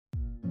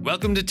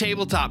Welcome to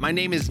Tabletop. My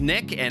name is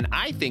Nick, and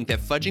I think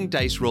that fudging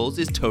dice rolls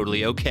is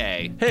totally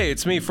okay. Hey,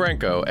 it's me,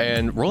 Franco,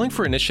 and rolling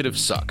for initiative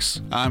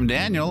sucks. I'm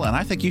Daniel, and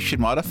I think you should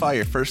modify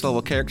your first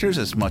level characters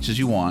as much as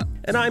you want.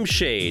 And I'm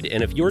Shade,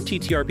 and if your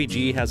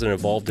TTRPG hasn't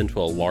evolved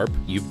into a LARP,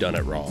 you've done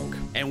it wrong.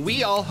 And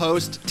we all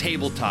host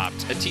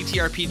Tabletopped, a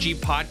TTRPG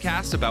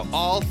podcast about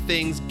all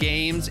things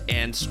games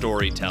and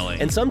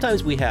storytelling. And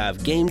sometimes we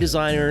have game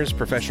designers,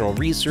 professional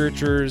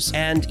researchers,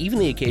 and even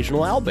the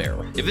occasional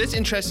owlbear. If this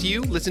interests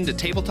you, listen to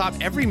Tabletop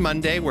every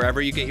Monday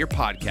wherever you get your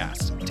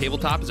podcasts.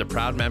 Tabletop is a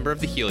proud member of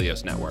the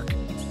Helios Network.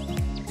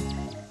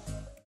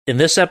 In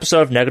this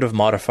episode of Negative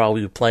Modifier,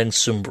 we'll be playing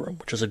Sumbarum,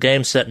 which is a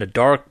game set in a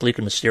dark, bleak,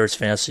 and mysterious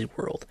fantasy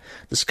world.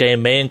 This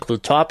game may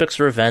include topics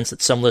or events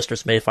that some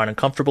listeners may find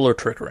uncomfortable or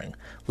triggering.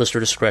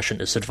 Listener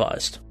discretion is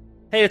advised.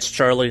 Hey, it's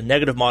Charlie,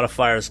 Negative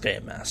Modifier's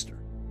Game Master.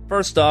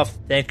 First off,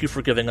 thank you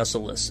for giving us a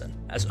listen.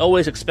 As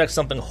always, expect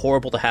something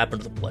horrible to happen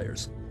to the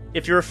players.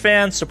 If you're a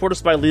fan, support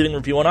us by leaving a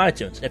review on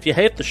iTunes, and if you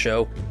hate the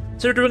show,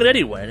 consider doing it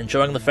anyway and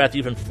enjoying the fact that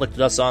you've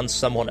inflicted us on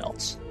someone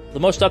else. For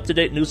the most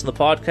up-to-date news in the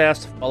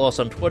podcast, follow us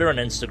on Twitter and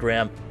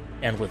Instagram.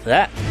 And with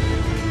that,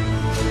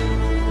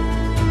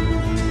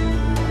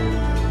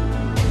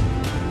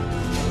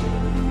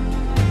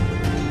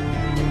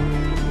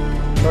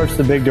 towards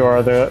the big door.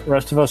 Are the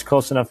rest of us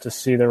close enough to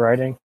see the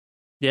writing?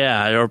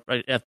 yeah,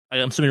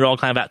 I'm assuming you're all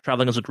kind of out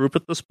traveling as a group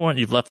at this point.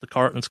 You've left the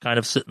cart and it's kind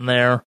of sitting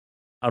there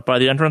out by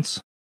the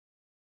entrance.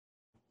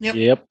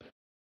 Yep.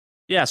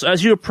 Yeah, so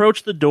as you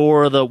approach the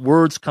door, the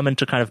words come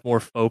into kind of more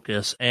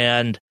focus,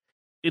 and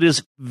it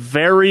is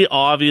very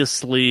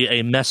obviously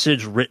a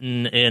message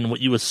written in what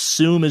you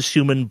assume is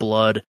human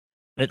blood.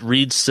 It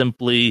reads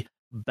simply,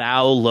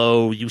 "Bow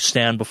low, you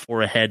stand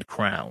before a head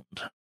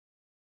crowned."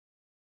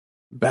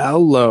 Bow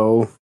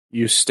low,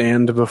 you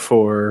stand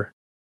before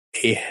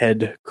a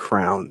head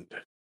crowned.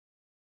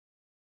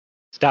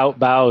 Stout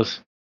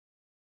bows.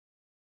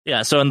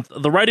 Yeah, so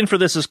the writing for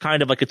this is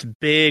kind of like, it's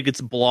big,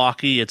 it's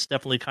blocky, it's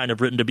definitely kind of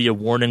written to be a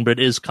warning, but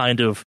it is kind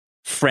of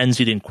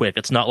frenzied and quick.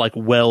 It's not like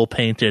well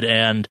painted,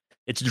 and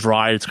it's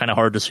dry. It's kind of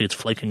hard to see. It's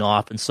flaking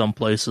off in some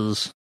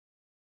places.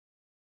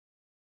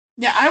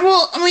 Yeah,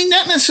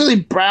 not necessarily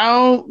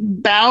bow,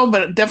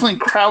 but definitely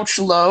crouch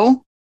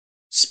low.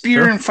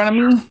 Spear in front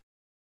of me.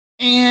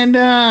 And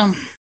I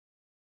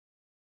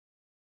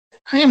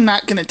am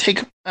not going to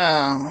take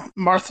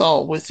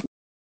Marthal with me.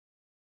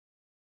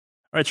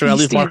 All right, so I'll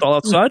leave Marthal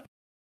outside?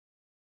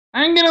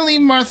 I'm going to leave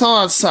Marthal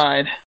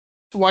outside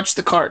to watch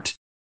the cart.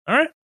 All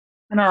right.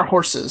 And our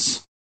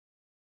horses.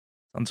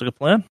 Sounds like a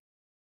plan.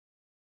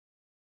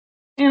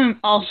 And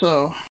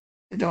also,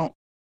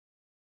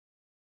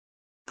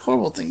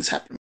 horrible things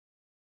happen.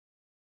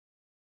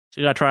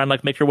 So you gotta try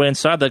and make your way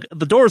inside.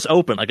 The door's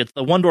open. It's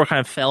the one door kind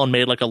of fell and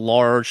made a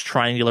large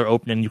triangular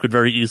opening you could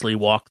very easily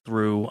walk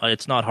through.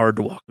 It's not hard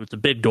to walk through. It's a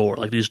big door.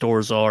 These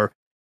doors are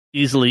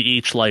easily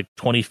each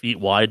 20 feet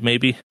wide,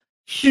 maybe.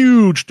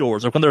 Huge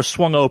doors. When they're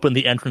swung open,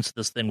 the entrance to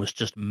this thing was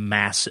just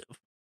massive.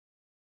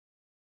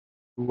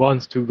 Who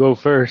wants to go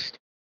first?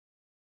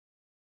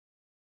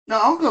 No,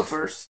 I'll go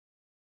first.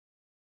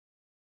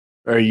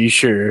 Are you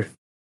sure?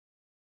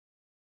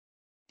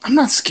 I'm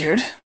not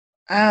scared.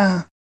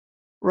 Roa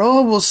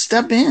will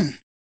step in.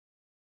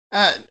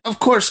 Of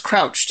course,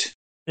 crouched.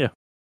 Yeah.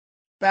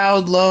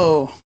 Bowed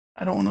low.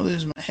 I don't want to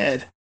lose my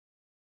head.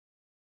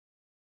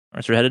 All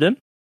right, so you're headed in?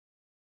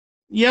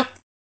 Yep.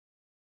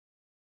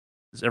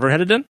 Is everyone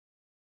headed in?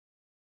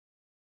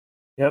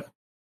 Yep.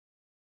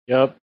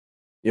 Yep.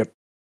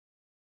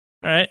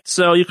 All right,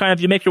 so you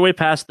make your way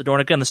past the door,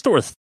 and again, the door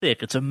is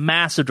thick. It's a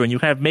massive door, and you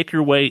kind of make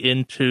your way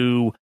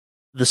into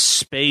the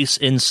space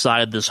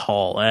inside this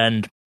hall,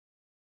 and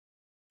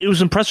it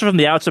was impressive from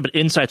the outside, but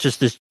inside it's just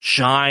this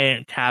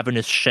giant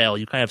cavernous shell.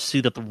 You kind of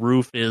see that the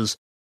roof is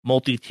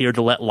multi-tiered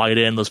to let light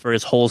in, those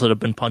various holes that have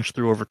been punched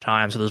through over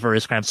time, so there's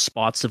various kind of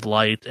spots of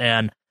light,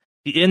 and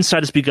the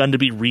inside has begun to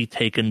be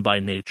retaken by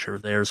nature.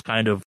 There's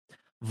kind of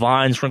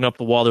vines growing up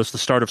the wall, there's the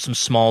start of some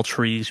small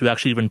trees. You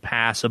actually even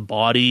pass a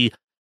body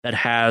that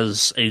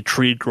has a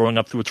tree growing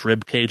up through its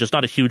rib cage. It's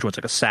not a huge one, it's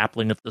like a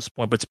sapling at this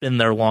point, but it's been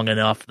there long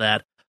enough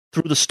that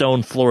through the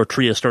stone floor, a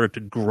tree has started to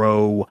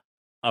grow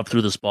up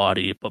through this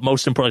body. But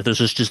most importantly,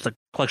 there's just a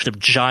collection of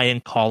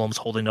giant columns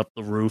holding up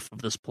the roof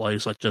of this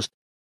place, just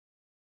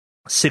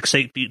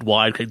 6-8 feet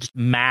wide, just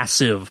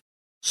massive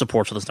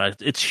supports for this night.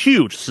 It's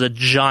huge. This is a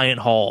giant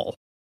hall.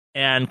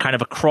 And kind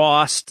of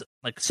across,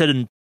 set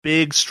in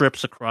big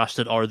strips across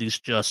it, are these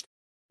just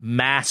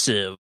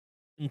massive,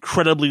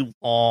 incredibly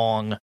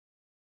long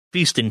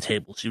feasting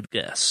tables, you'd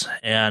guess.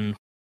 And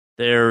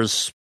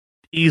there's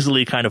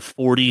easily kind of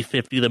 40,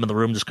 50 of them in the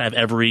room, just kind of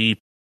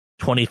every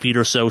 20 feet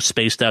or so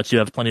spaced out, so you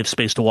have plenty of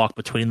space to walk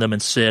between them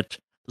and sit.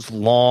 There's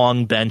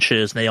long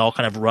benches, and they all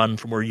kind of run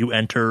from where you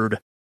entered,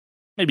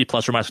 maybe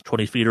plus or minus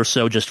 20 feet or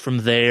so, just from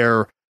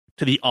there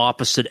to the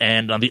opposite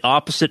end. On the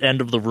opposite end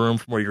of the room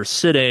from where you're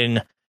sitting,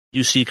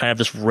 you see kind of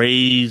this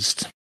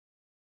raised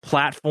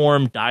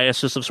platform,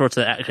 dais of sorts,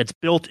 that it's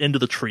built into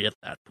the tree at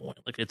that point.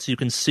 You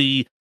can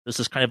see there's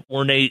this kind of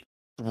ornate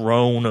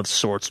throne of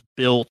sorts,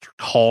 built,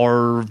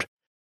 carved,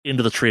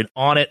 into the tree. And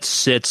on it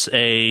sits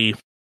a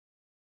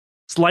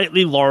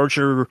slightly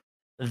larger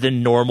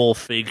than normal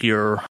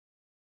figure.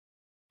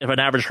 If an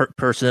average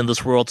person in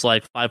this world's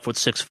like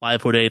 5'6",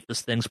 5'8",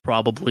 this thing's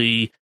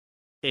probably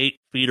 8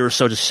 feet or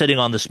so, just sitting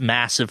on this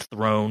massive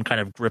throne, kind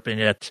of gripping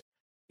it.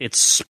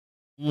 It's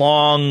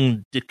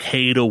long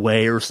decayed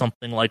away or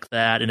something like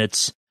that, and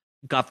it's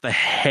got the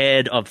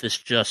head of this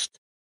just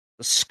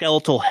the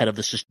skeletal head of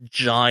this just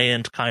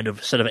giant kind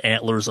of set of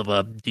antlers of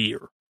a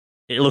deer.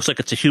 It looks like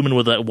it's a human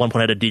with at one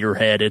point had a deer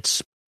head.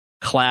 It's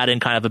clad in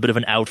kind of a bit of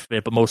an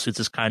outfit, but mostly it's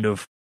this kind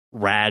of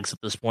rags at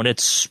this point.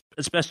 It's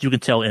as best you can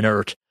tell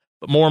inert.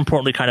 But more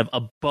importantly, kind of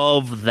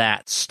above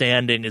that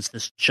standing is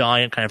this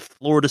giant kind of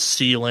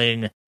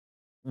floor-to-ceiling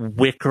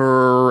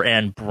wicker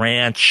and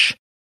branch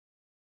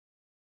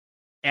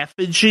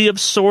effigy of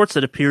sorts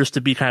that appears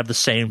to be kind of the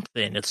same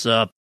thing. It's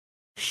a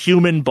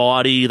human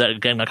body that,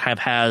 again, kind of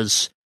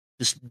has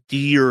this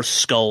deer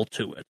skull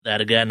to it that,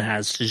 again,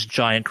 has this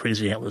giant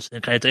crazy antlers.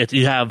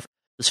 You have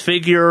this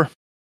figure, and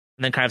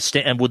then kind of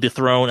stand with the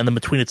throne, and then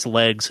between its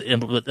legs,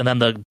 and then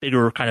the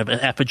bigger kind of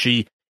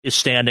effigy is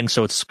standing,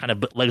 so it's kind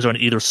of legs are on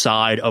either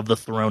side of the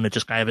throne. It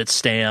just kind of it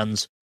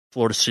stands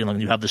floor to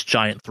ceiling. You have this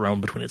giant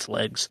throne between its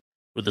legs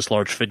with this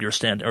large figure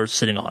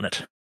sitting on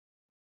it.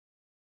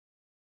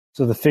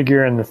 So the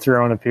figure in the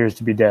throne appears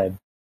to be dead.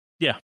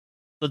 Yeah,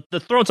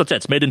 the throne's not dead.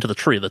 It's made into the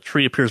tree. The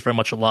tree appears very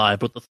much alive,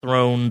 but the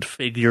throned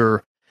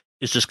figure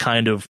is just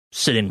kind of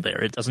sitting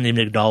there. It doesn't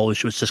even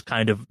acknowledge you. It's just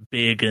kind of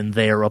big and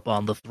there up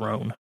on the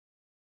throne.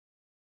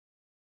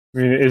 I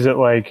mean, is it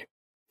like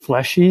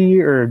fleshy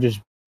or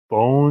just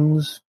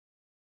bones?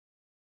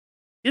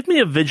 Give me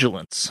a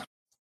vigilance.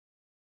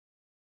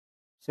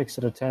 6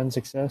 out of 10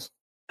 success.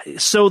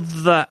 So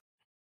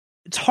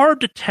it's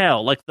hard to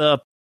tell. Like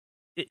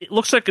it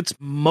looks like it's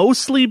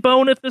mostly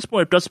bone at this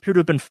point. It does appear to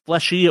have been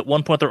fleshy at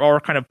one point. There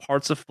are kind of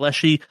parts of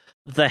fleshy.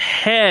 The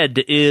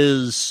head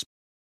is,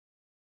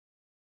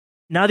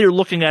 now that you're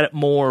looking at it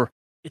more,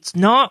 it's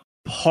not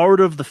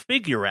part of the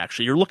figure.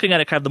 Actually, you're looking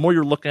at it kind of. The more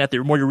you're looking at it,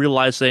 the more you're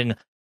realizing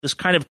this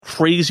kind of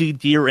crazy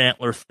deer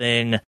antler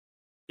thing.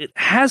 It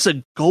has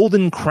a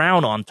golden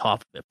crown on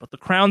top of it, but the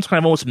crown's kind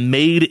of almost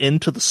made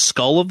into the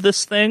skull of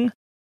this thing.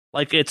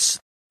 Like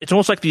it's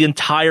almost like the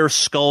entire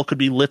skull could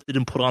be lifted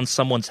and put on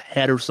someone's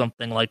head or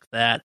something like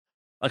that,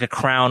 like a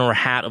crown or a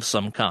hat of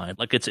some kind.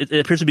 Like it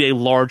appears to be a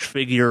large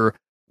figure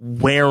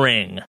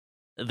wearing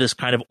this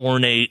kind of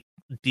ornate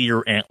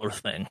deer antler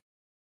thing.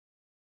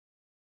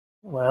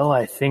 Well,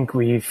 I think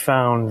we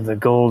found the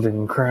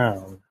golden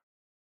crown.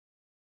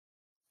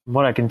 From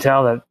what I can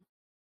tell, that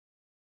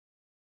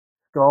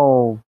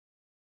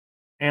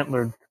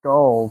antlered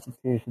skull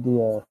appears to be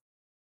a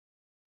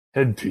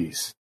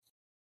headpiece.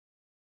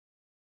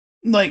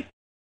 Like,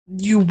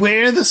 you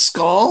wear the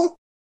skull?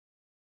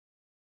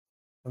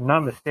 If I'm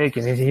not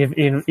mistaken,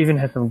 it even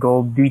has some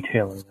gold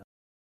detailing.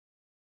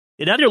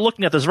 And now that you're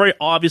looking at this, very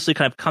obviously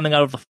kind of coming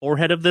out of the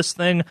forehead of this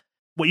thing,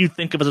 what you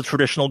think of as a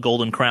traditional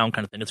golden crown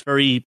kind of thing. It's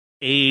very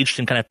aged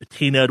and kind of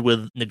patinaed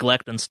with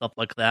neglect and stuff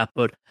like that,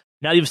 but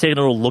now that you've taken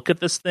a little look at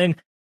this thing,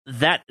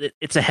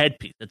 it's a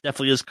headpiece. It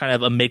definitely is kind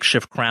of a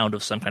makeshift crown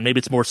of some kind. Maybe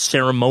it's more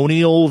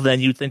ceremonial than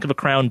you'd think of a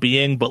crown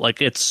being, but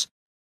like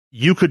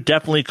you could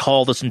definitely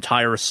call this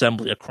entire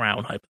assembly a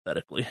crown,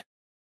 hypothetically.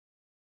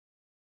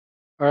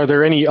 Are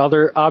there any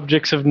other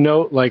objects of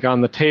note, like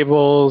on the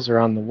tables or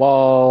on the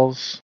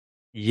walls?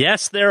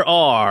 Yes, there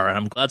are.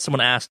 I'm glad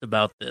someone asked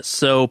about this.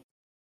 So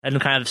I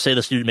didn't kind of say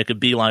this, you'd make a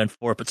beeline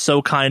for it, but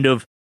so kind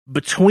of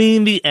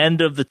between the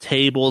end of the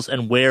tables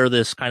and where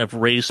this kind of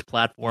raised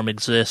platform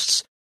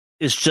exists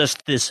is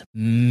just this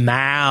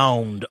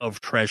mound of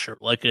treasure.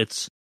 Like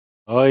it's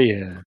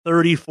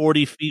 30,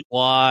 40 feet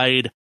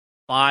wide,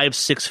 5,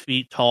 6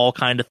 feet tall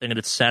kind of thing at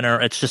its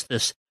center. It's just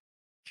this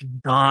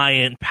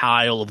giant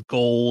pile of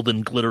gold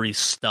and glittery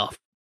stuff.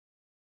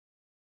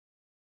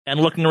 And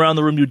looking around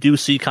the room, you do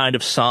see kind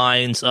of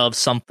signs of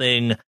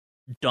something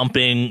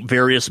dumping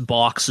various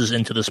boxes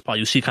into this pile.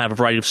 You see kind of a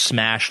variety of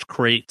smashed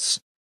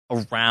crates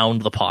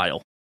around the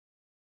pile.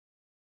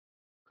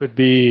 Could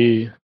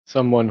be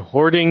someone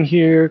hoarding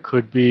here,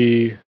 could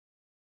be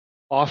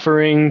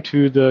offering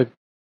to the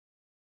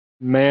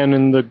man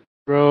in the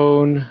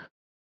throne.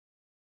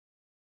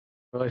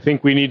 Well, I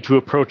think we need to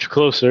approach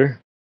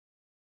closer.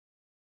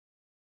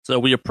 So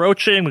we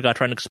approaching, we got to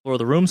try and explore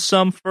the room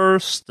some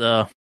first.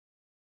 What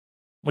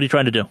are you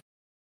trying to do?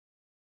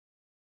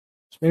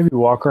 Just maybe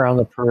walk around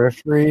the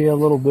periphery a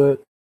little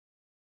bit.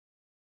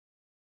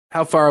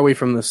 How far are we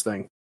from this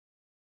thing?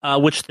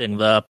 Which thing?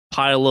 The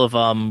pile of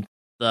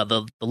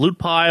the loot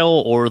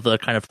pile, or the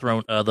kind of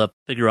throne, the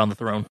figure on the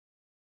throne?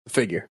 The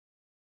figure.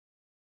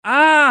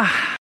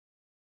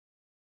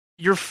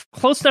 You're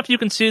close enough you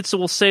can see it, so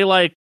we'll say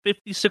like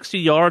 50, 60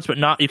 yards, but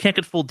not. You can't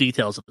get full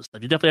details of this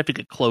stuff. You definitely have to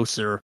get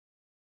closer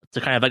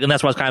to kind of like, and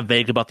that's why I was kind of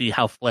vague about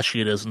how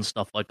fleshy it is and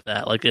stuff like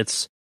that. Like you're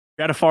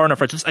at a far enough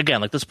range. Just,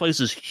 again, like this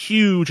place is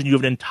huge, and you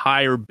have an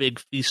entire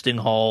big feasting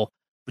hall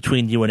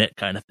between you and it,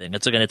 kind of thing.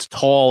 It's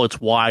tall, it's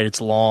wide,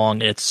 it's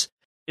long, it's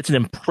an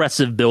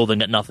impressive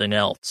building at nothing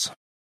else.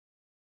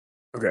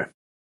 Okay.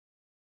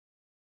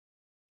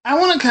 I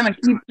want to kind of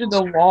keep to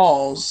the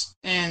walls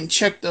and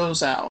check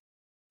those out.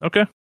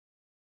 Okay.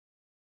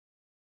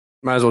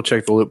 Might as well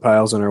check the loot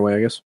piles on our way,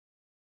 I guess.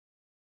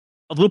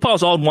 The loot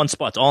pile's all in one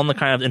spot. It's all in the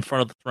kind of in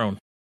front of the throne.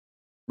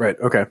 Right.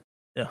 Okay.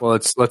 Yeah. Well,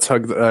 let's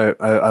hug.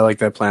 I like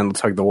that plan.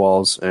 Let's hug the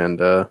walls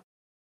and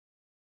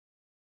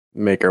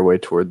make our way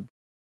toward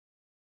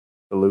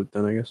the loot.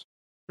 Then I guess.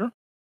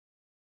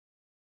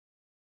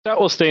 That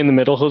will stay in the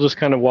middle. He'll just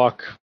kind of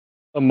walk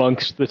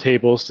amongst the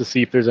tables to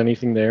see if there's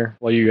anything there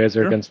while you guys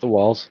are against the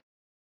walls.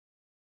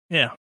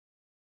 Yeah.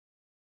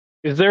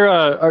 Is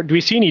there do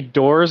we see any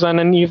doors on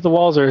any of the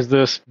walls, or is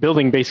this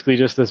building basically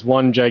just this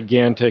one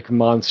gigantic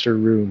monster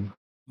room?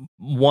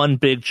 One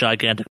big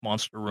gigantic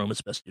monster room,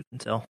 as best you can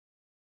tell.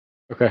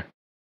 Okay.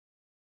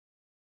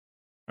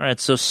 All right,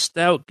 so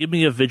Stout, give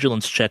me a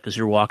vigilance check as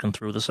you're walking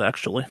through this,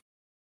 actually.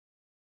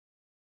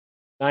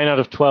 9 out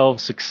of 12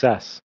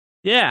 success.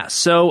 Yeah,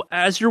 so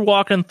as you're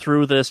walking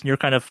through this and you're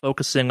kind of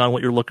focusing on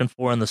what you're looking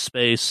for in the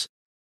space,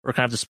 or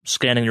kind of just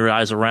scanning your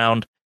eyes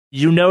around,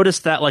 you notice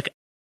that, like,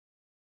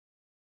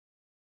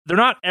 they're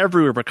not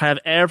everywhere, but kind of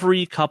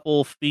every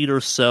couple feet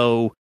or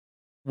so,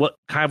 what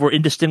kind of were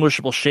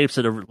indistinguishable shapes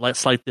at a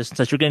slight distance.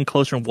 As you're getting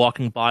closer and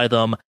walking by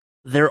them,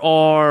 there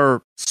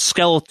are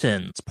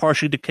skeletons,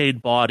 partially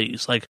decayed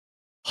bodies. Like,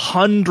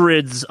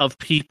 hundreds of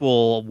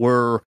people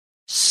were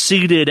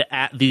seated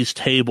at these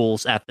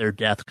tables at their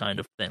death, kind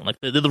of thing. Like,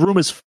 the room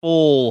is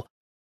full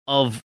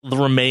of the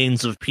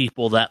remains of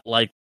people that,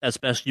 like, as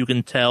best you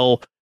can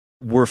tell,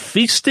 were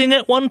feasting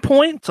at one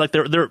point. Like,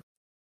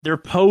 they're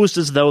posed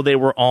as though they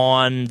were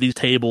on these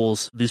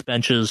tables, these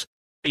benches,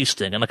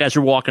 feasting. And like as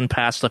you're walking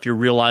past stuff, you're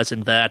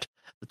realizing that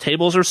the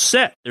tables are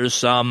set. There's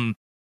some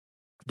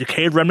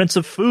decayed remnants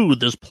of food.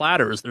 There's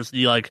platters. There's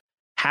the like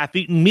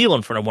half-eaten meal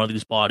in front of one of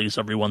these bodies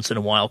every once in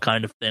a while,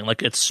 kind of thing.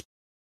 Like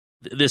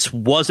this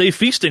was a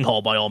feasting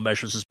hall by all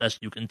measures, as best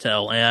you can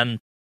tell. And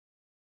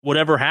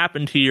whatever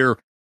happened here,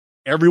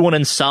 everyone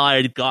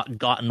inside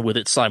gotten with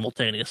it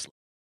simultaneously.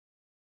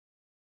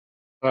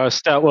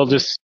 Stout will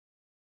just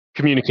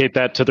communicate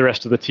that to the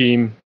rest of the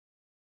team.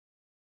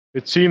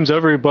 It seems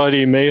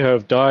everybody may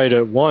have died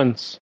at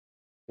once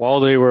while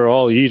they were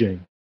all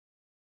eating.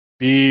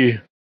 Be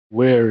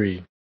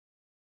wary.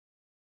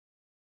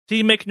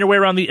 Team making your way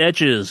around the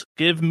edges.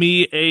 Give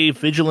me a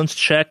vigilance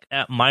check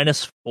at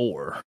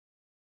 -4.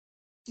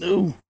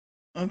 Ooh,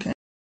 okay.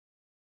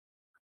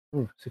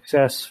 Ooh,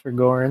 success for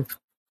Goran.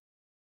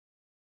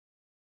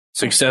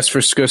 Success for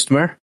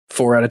Skustmer.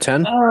 4 out of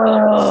 10.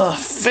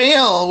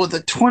 Fail with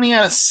a 20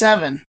 out of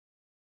 7.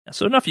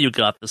 So enough of you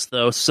got this,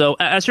 though. So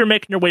as you're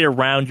making your way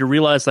around, you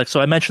realize, like, so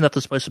I mentioned that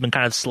this place has been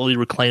kind of slowly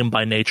reclaimed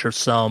by nature.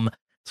 It's kind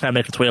of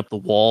making its way up the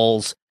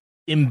walls.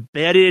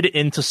 Embedded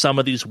into some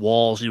of these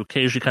walls, you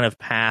occasionally kind of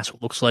pass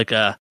what looks like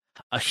a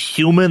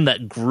human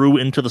that grew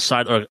into the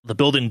side, or the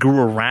building grew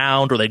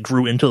around, or they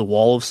grew into the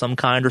wall of some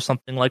kind, or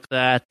something like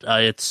that.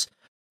 They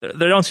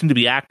don't seem to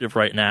be active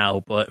right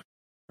now,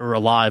 or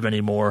alive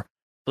anymore.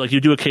 But like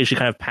you do occasionally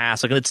kind of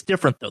pass, like, and it's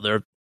different though.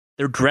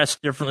 They're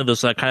dressed differently.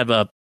 There's like kind of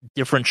a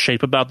different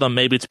shape about them.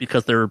 Maybe it's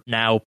because they're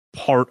now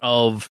part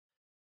of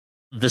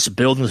this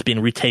building that's being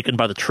retaken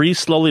by the trees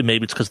slowly.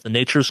 Maybe it's because the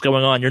nature's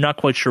going on. You're not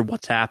quite sure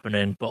what's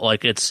happening, but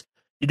like you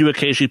do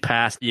occasionally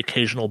pass the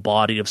occasional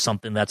body of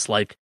something that's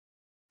like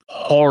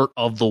part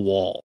of the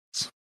walls.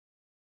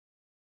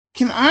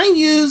 Can I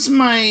use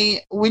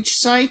my witch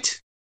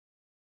sight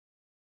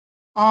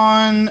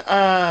on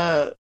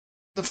the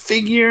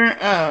figure,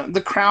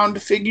 the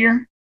crowned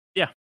figure?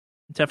 Yeah,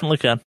 definitely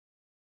can.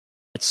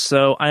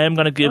 So I am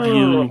going to give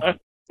you. I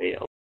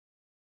failed.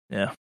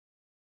 Yeah.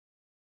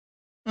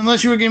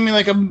 Unless you were giving me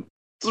like a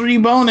 3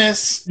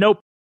 bonus.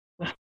 Nope.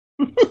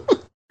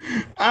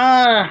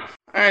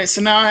 Alright,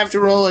 so now I have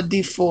to roll a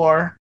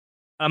d4.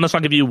 I'm just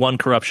going to give you 1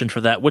 corruption for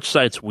that. Which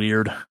side's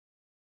weird?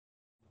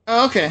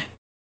 Oh, okay.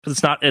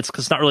 Because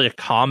it's not really a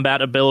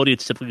combat ability.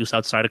 It's typically used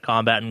outside of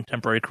combat, and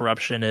temporary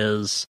corruption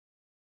is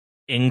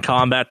in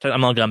combat. I'm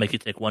not going to make you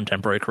take 1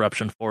 temporary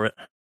corruption for it.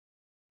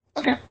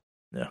 Okay.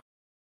 Yeah.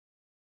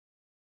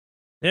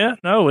 Yeah,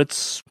 no,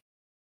 it's...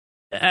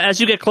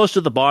 As you get close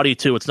to the body,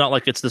 too, it's not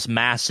like it's this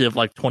massive,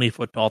 like,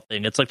 20-foot tall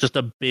thing. It's like just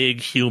a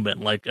big human,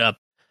 like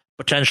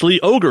potentially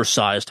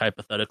ogre-sized,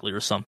 hypothetically,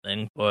 or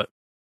something. But,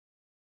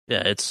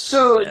 yeah, it's...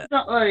 So it's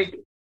not like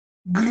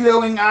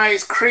glowing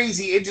eyes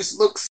crazy. It just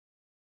looks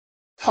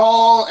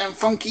tall and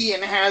funky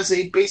and has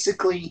a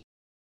basically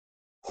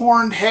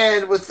horned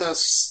head with a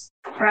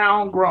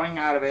crown growing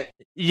out of it.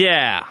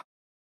 Yeah.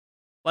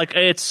 Like,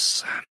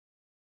 it's...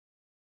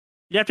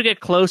 You have to get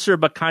closer,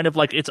 but kind of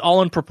like it's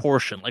all in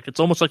proportion. Like it's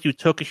almost like you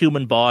took a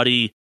human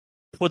body,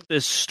 put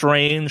this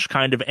strange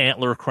kind of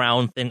antler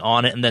crown thing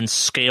on it, and then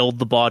scaled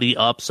the body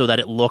up so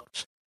that it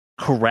looked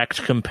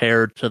correct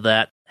compared to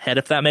that head,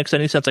 if that makes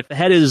any sense. Like the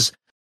head is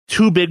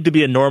too big to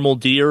be a normal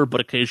deer,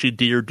 but occasionally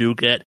deer do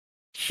get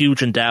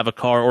huge in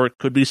Davokar, or it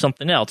could be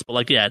something else. But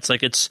like, yeah,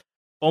 it's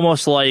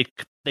almost like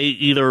they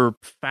either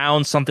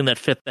found something that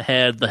fit the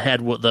head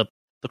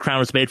the crown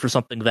was made for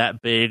something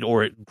that big,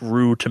 or it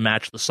grew to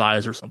match the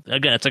size or something.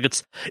 Again,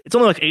 it's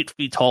only like 8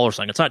 feet tall or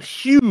something. It's not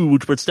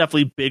huge, but it's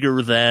definitely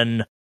bigger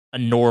than a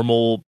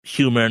normal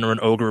human or an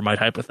ogre might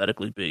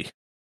hypothetically be.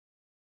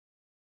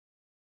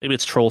 Maybe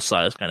it's troll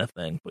size kind of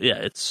thing, but yeah,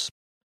 it's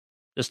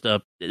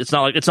not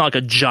like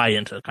a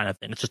giant kind of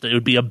thing. It's just it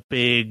would be a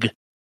big,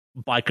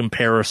 by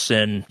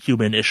comparison,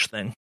 human-ish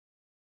thing.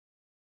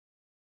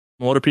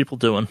 What are people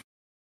doing?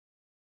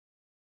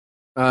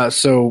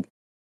 So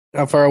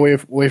how far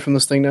away from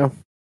this thing now?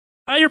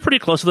 You're pretty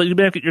close.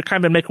 You're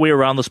kind of making your way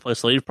around this place.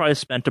 So you've probably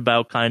spent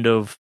about kind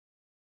of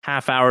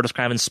half hour just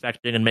kind of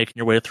inspecting and making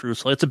your way through.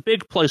 So it's a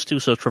big place too.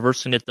 So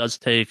traversing it does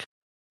take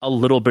a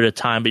little bit of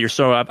time. But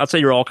I'd say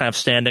you're all kind of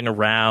standing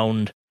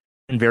around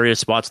in various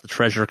spots. The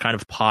treasure kind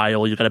of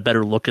pile. You got a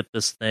better look at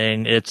this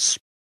thing. It's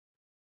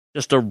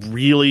just a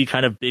really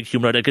kind of big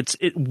humanoid.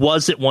 It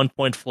was at one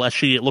point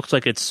fleshy. It looks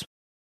like it's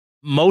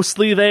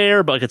mostly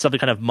there, but it's something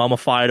kind of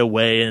mummified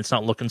away, and it's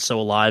not looking so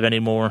alive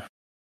anymore.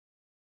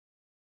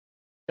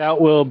 That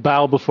will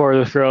bow before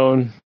the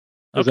throne.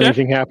 Does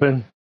anything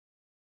happen?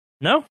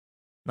 No,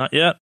 not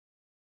yet.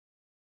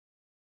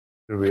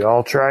 Do we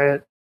all try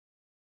it?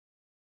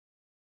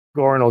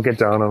 Goran will get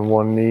down on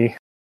one knee.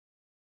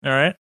 All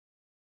right.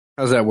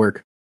 How's that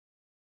work?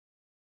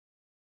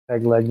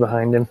 Peg leg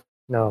behind him.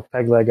 No,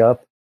 peg leg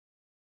up.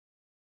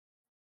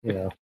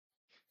 He'll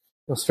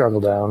struggle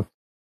down.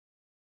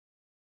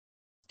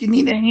 Do you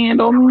need a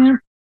handle, man?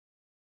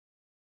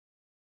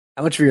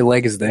 How much of your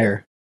leg is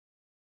there?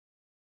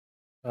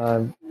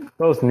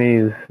 Both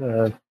knees.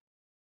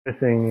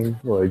 Missing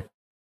like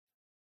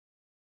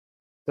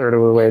third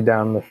of the way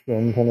down the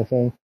shin, kind of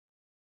thing.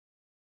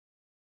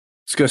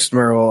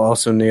 Skustmer will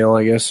also kneel,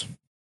 I guess.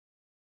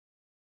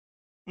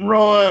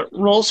 Roa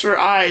rolls her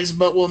eyes,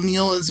 but will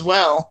kneel as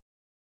well.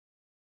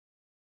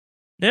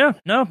 Yeah,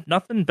 no,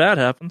 nothing bad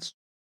happens.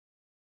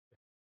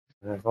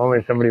 If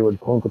only somebody would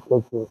point a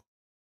picture.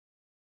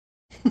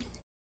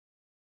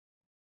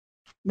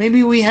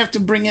 Maybe we have to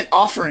bring it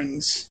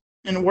offerings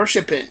and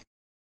worship it.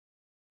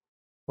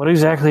 What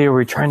exactly are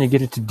we trying to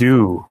get it to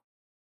do?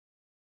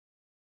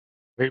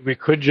 We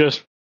could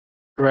just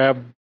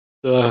grab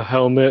the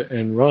helmet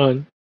and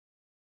run.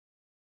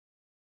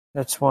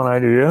 That's one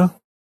idea.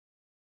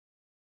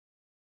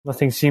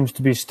 Nothing seems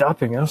to be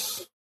stopping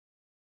us.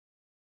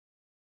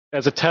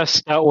 As a test,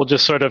 Stout will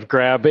just sort of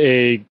grab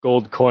a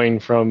gold coin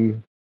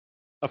from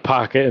a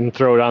pocket and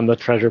throw it on the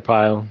treasure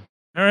pile.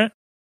 All right.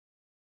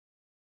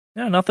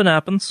 Yeah, nothing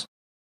happens.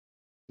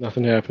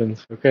 Nothing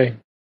happens. Okay.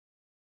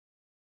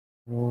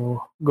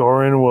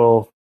 Goran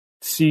will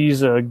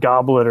seize a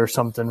goblet or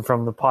something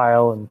from the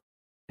pile and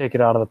take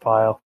it out of the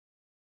pile.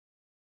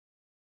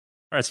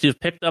 All right, so you've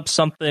picked up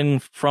something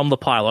from the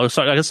pile. Oh,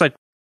 sorry, I guess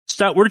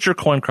Stout, where did your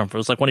coin come from?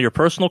 Was it one of your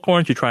personal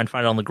coins? You try and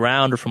find it on the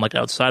ground or from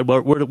outside?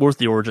 Where's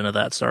the origin of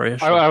that? Sorry.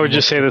 I would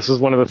just say this is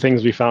one of the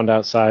things we found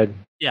outside.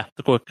 Yeah.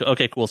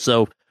 Okay, cool.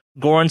 So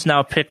Goran's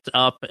now picked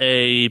up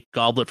a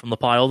goblet from the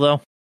pile,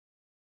 though?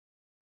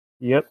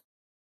 Yep.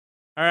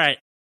 All right.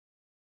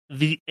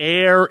 The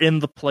air in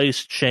the place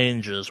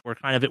changes, where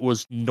kind of it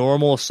was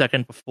normal a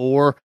second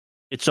before.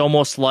 It's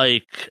almost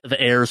like the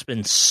air's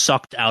been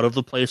sucked out of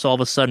the place all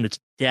of a sudden. It's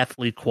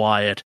deathly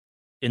quiet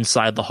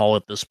inside the hall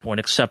at this point,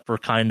 except for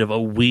kind of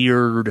a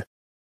weird,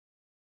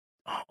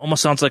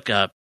 almost sounds like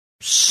a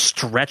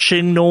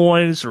stretching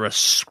noise or a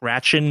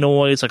scratching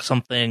noise, like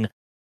something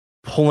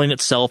pulling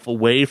itself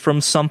away from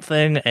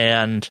something.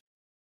 And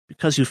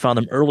because you found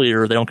them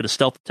earlier, they don't get a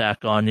stealth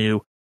attack on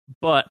you.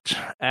 But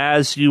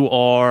as you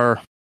are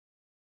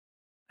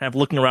kind of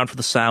looking around for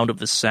the sound of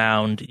the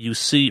sound, you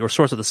see, or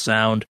source of the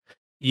sound,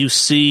 you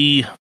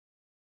see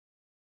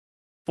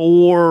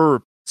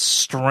 4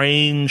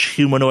 strange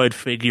humanoid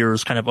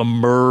figures kind of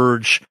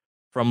emerge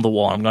from the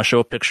wall. I'm going to show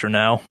a picture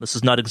now. This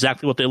is not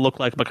exactly what they look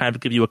like, but kind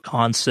of give you a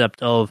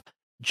concept of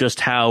just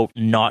how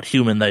not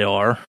human they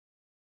are.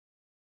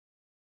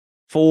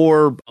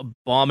 4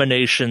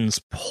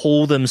 abominations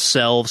pull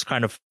themselves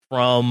kind of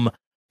from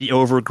the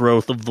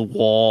overgrowth of the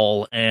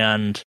wall,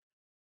 and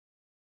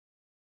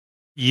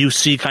you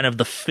see kind of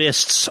the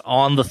fists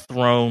on the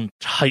throne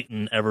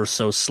tighten ever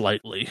so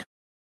slightly.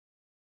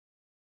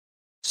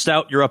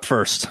 Stout, you're up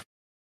first.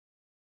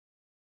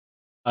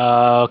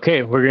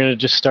 Okay, we're going to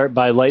just start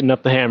by lighting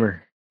up the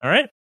hammer. All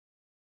right.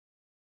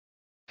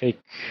 Take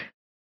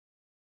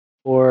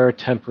 4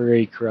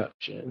 temporary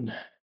corruption.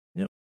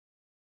 Yep.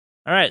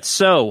 All right,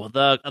 so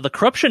the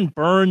corruption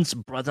burns.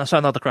 That's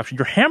not the corruption.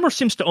 Your hammer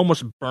seems to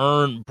almost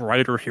burn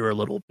brighter here a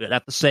little bit.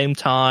 At the same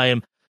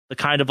time, the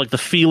kind of the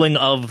feeling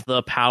of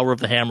the power of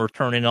the hammer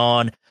turning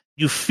on,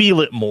 you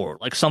feel it more.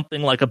 Like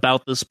something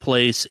about this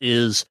place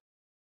is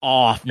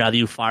off now that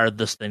you fired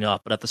this thing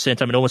up. But at the same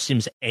time, it almost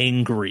seems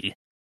angry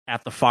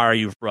at the fire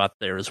you've brought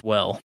there as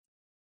well.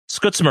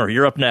 Skutzmer,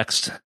 you're up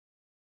next.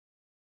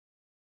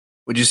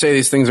 Would you say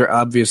these things are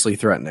obviously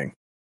threatening?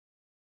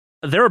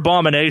 They're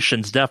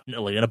abominations,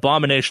 definitely, and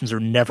abominations are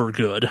never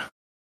good.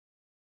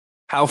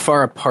 How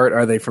far apart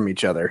are they from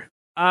each other?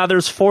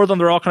 There's 4 of them.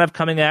 They're all kind of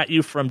coming at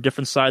you from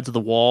different sides of the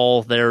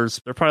wall. They're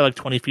probably like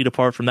 20 feet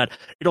apart from that.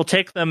 It'll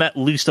take them at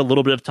least a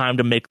little bit of time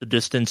to make the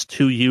distance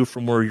to you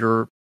from where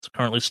you're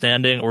currently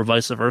standing, or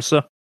vice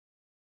versa.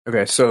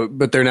 Okay, so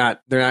but they're not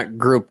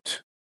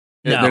grouped.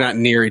 No. They're not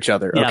near each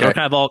other. Yeah, okay. they're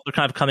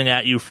kind of coming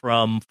at you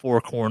from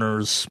 4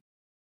 corners,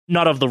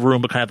 not of the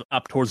room, but kind of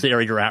up towards the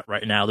area you're at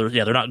right now.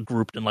 They're not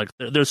grouped in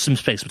there's some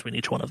space between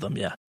each one of them.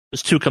 Yeah,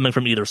 there's 2 coming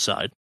from either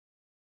side.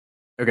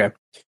 Okay.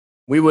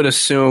 We would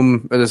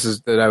assume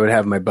that I would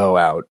have my bow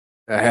out.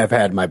 I have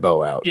had my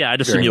bow out. Yeah,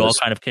 I'd assume you all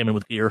kind of came in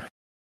with gear.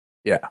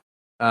 Yeah.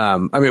 I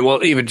mean,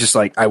 well, even just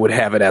like I would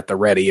have it at the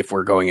ready if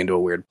we're going into a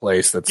weird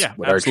place. That's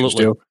what archers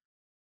do.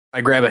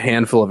 I grab a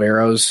handful of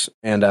arrows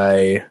and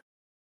I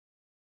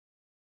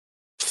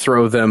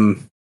throw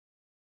them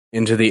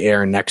into the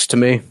air next to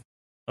me.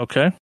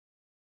 Okay.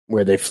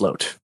 Where they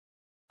float.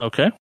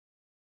 Okay.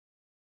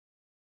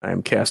 I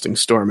am casting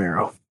Storm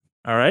Arrow.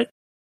 All right.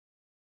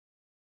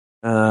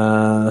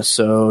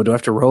 So do I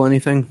have to roll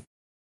anything?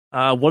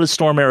 What does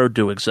Storm Arrow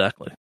do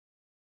exactly?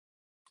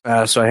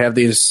 So I have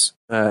these.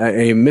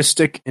 A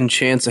mystic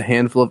enchants a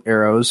handful of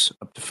arrows,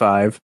 up to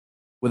 5,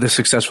 with a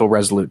successful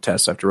resolute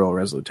test. I have to roll a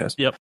resolute test.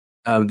 Yep.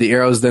 The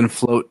arrows then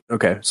float.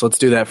 Okay, so let's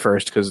do that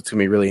first, because it's going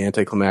to be really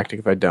anticlimactic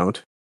if I don't.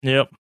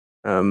 Yep.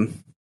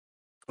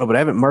 But I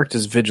have it marked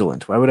as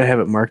vigilant. Why would I have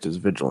it marked as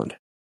vigilant?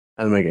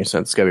 That doesn't make any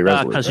sense. It's got to be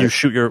resolute. Because right? you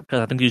shoot because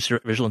I think you use your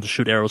vigilant to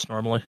shoot arrows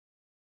normally.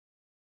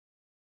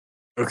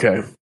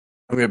 Okay.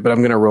 But I'm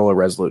going to roll a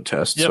resolute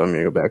test, so I'm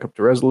going to go back up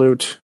to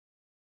resolute.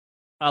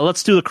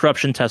 Let's do the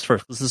corruption test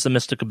first. This is a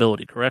mystic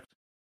ability, correct?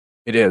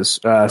 It is.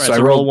 Right, so I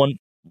roll one.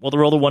 We'll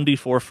roll the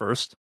 1d4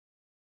 first.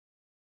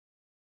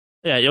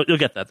 Yeah, you'll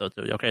get that though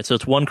too. Okay, so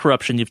it's 1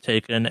 corruption you've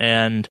taken,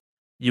 and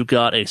you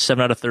got a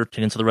 7 out of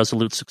 13, so the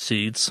resolute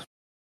succeeds.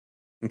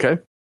 Okay,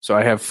 so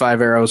I have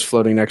 5 arrows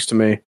floating next to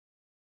me,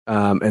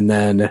 and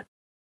then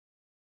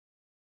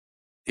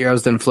the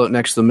arrows then float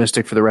next to the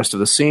mystic for the rest of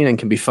the scene and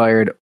can be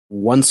fired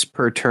once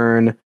per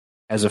turn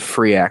as a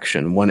free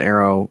action. 1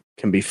 arrow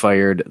can be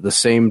fired the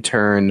same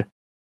turn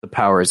the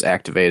power is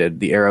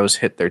activated. The arrows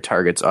hit their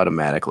targets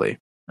automatically.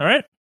 All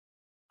right.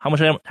 How much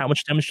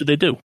damage do they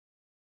do?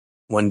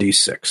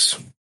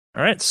 1d6.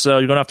 All right, so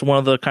you're going after one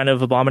of the kind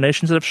of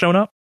abominations that have shown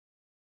up?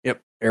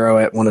 Yep, arrow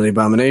at one of the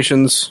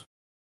abominations.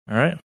 All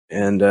right.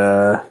 And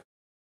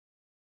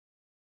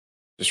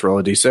just roll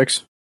a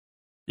d6.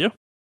 Yeah.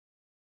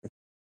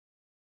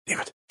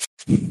 Damn it.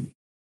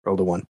 Rolled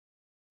a 1.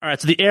 All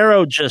right, so the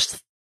arrow just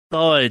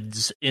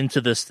thuds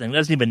into this thing. It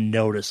doesn't even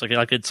notice.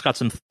 Like it's got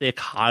some thick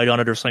hide on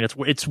it or something.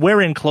 It's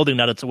wearing clothing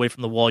now that's away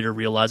from the wall, you're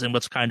realizing, but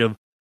it's kind of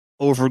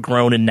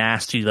overgrown and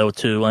nasty, though,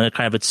 too. And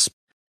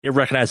it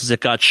recognizes it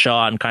got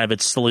shot and kind of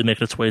it's slowly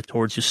making its way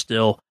towards you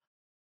still.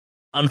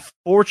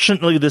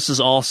 Unfortunately, this is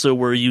also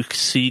where you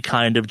see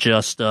kind of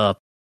just you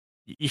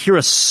hear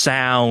a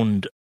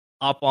sound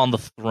up on the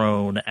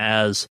throne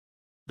as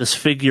this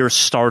figure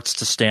starts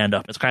to stand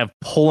up. It's kind of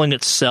pulling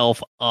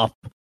itself up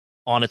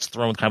on its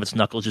throne with kind of its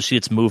knuckles. You see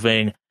it's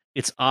moving.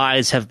 Its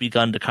eyes have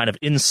begun to kind of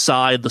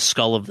inside the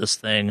skull of this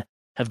thing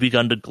have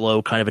begun to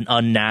glow kind of an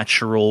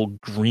unnatural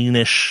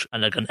greenish,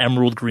 like an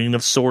emerald green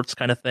of sorts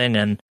kind of thing,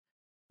 and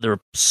they're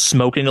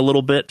smoking a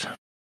little bit.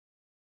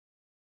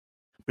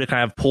 But it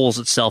kind of pulls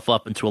itself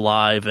up into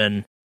alive,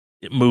 and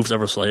it moves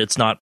ever so. It's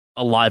not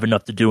alive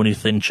enough to do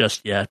anything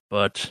just yet,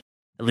 but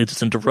it leads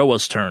us into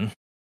Roa's turn.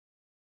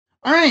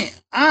 All right,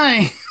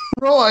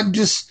 Roa,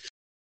 just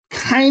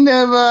kind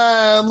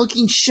of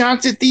looking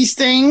shocked at these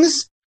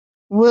things,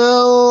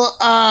 will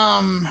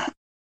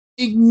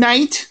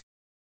ignite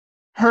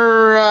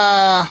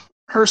her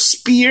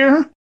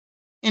spear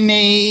in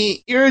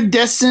a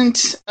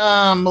iridescent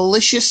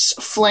malicious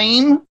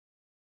flame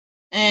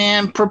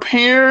and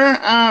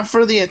prepare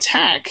for the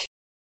attack.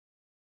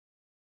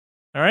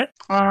 All right.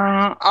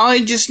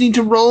 I just need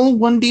to roll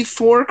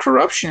 1d4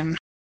 corruption.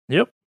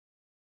 Yep.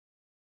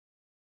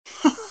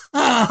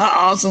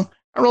 Awesome.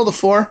 I rolled a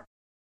 4.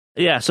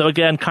 Yeah, so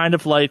again, kind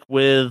of like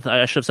with,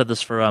 I should have said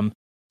this for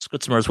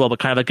Skutzmer as well, but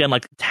kind of again,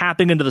 like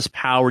tapping into this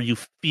power, you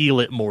feel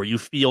it more. You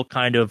feel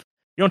kind of,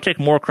 you don't take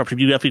more corruption,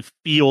 you definitely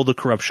feel the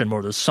corruption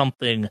more. There's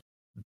something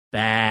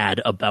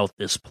bad about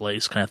this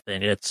place kind of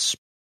thing. It's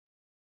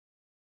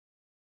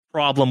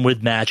problem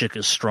with magic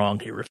is strong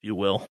here, if you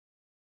will.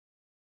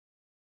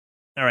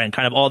 All right, and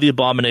kind of all the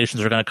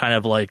abominations are going to kind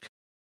of like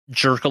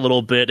jerk a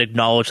little bit,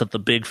 acknowledge that the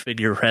big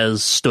figure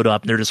has stood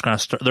up, and they're just going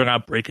to they're going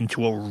to break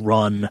into a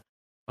run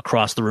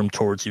across the room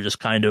towards you. Just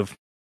kind of,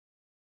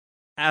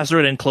 as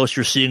they're getting close,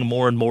 you're seeing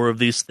more and more of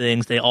these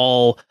things. They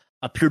all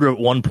appear to have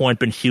at one point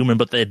been human,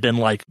 but they've been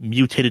like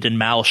mutated and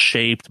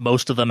mouse-shaped.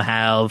 Most of them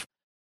have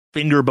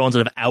finger bones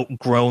that have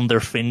outgrown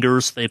their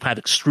fingers. They've kind of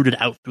extruded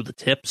out through the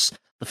tips.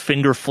 The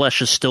finger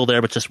flesh is still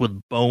there, but just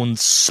with bone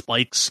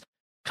spikes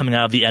coming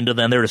out of the end of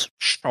them. They're just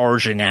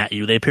charging at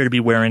you. They appear to be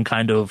wearing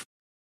kind of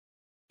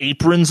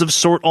aprons of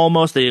sort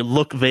almost. They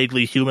look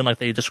vaguely human, like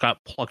they just got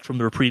plucked from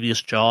their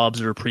previous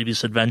jobs or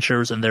previous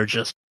adventures, and they're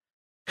just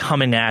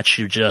coming at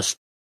you just...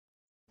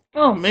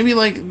 Oh, maybe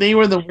like they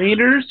were the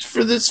waiters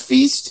for this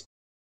feast?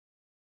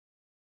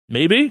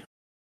 Maybe?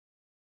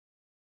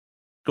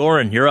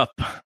 Goran, you're up.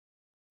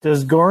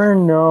 Does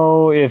Goran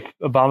know if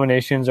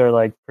abominations are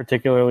like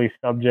particularly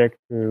subject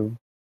to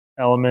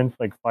elements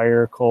like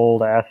fire,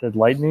 cold, acid,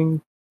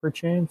 lightning,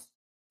 perchance?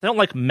 They don't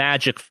like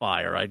magic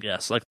fire, I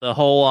guess. Like the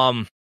whole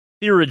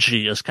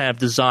theurgy is kind of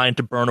designed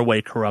to burn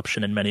away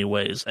corruption in many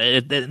ways.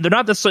 They're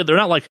not necessarily. They're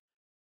not like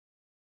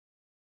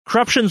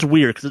corruption's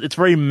weird because it's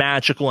very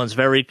magical and it's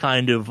very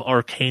kind of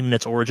arcane in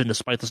its origin,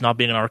 despite this not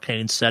being an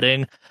arcane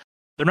setting.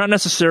 They're not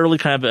necessarily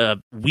kind of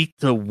weak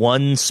to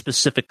one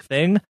specific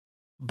thing,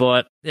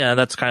 but yeah,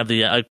 that's kind of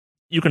the.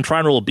 You can try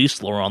and roll a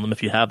beast lore on them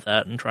if you have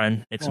that, and try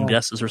and make some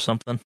guesses or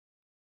something.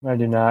 I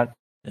do not.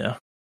 Yeah.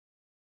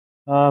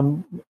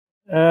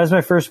 As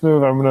my first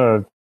move, I'm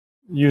going to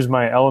use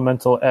my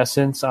elemental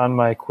essence on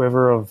my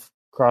quiver of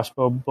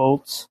crossbow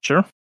bolts.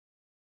 Sure.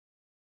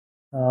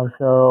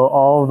 So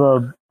all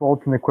the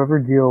bolts in the quiver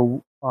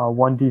deal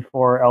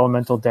 1d4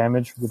 elemental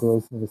damage for the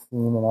duration of the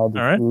scene, and I'll be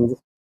I'm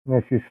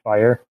going to choose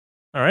fire.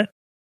 All right.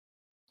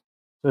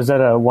 So is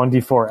that a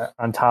 1d4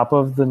 on top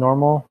of the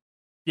normal?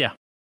 Yeah.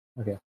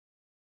 Okay.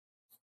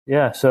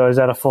 Yeah, so is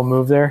that a full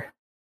move there?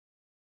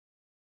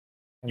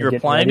 You're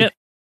applying it?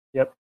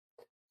 Yep.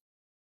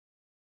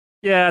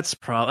 Yeah, that's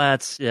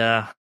pulling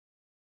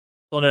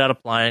it out,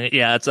 applying it.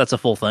 Yeah, that's a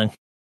full thing.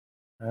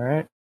 All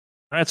right.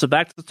 All right, so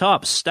back to the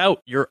top.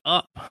 Stout, you're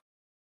up.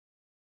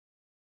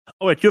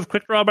 Oh, wait, do you have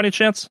quick draw by any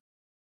chance?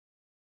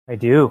 I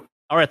do.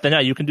 All right, then yeah,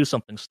 you can do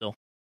something still.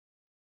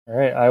 All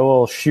right, I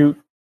will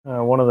shoot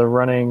one of the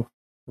running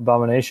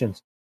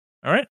abominations.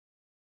 All right.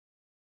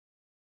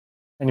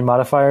 Any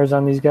modifiers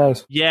on these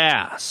guys?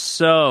 Yeah,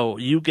 so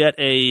you get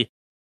a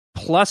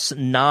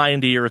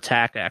 +9 to your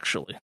attack,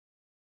 actually.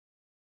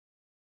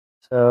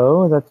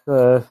 So that's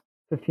a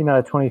 15 out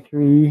of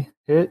 23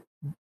 hit.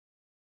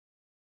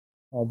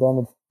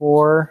 Damage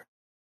 4.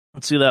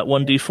 Let's see that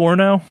 1d4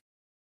 now.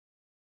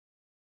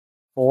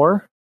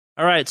 4.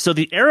 All right, so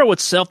the arrow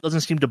itself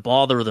doesn't seem to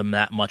bother them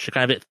that much.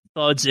 It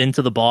thuds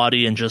into the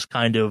body and just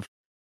kind of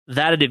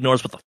that it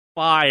ignores, but the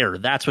fire,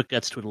 that's what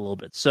gets to it a little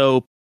bit.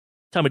 So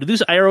tell me, do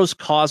these arrows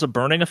cause a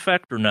burning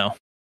effect or no?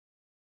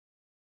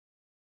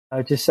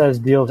 It just says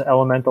deals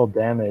elemental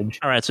damage.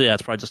 All right, so yeah,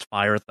 it's probably just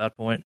fire at that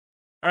point.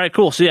 All right,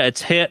 cool. So yeah,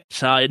 it's hit.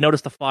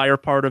 Notice the fire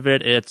part of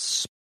it.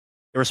 It's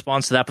a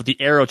response to that, but the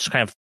arrow just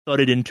kind of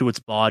thudded into its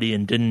body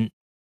and didn't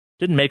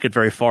make it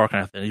very far,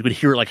 kind of thing. You could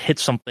hear it like hit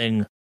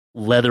something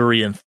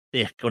leathery and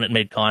thick when it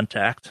made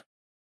contact.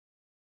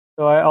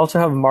 So I also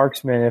have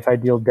marksman if I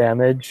deal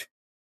damage.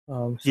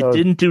 You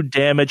didn't do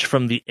damage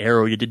from the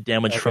arrow. You did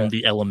damage from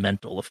the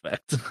elemental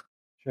effect.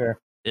 Sure.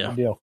 Yeah. Good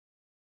deal.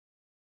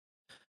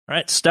 All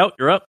right, Stout,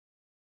 you're up.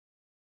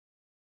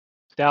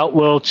 Stout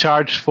will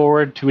charge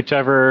forward to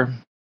whichever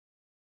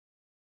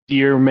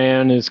deer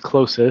man is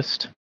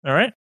closest. All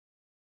right.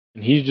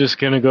 And he's just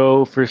going to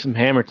go for some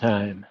hammer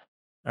time.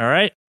 All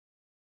right.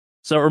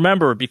 So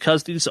remember,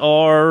 because these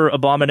are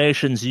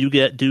abominations, you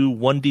do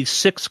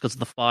 1d6 because of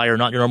the fire,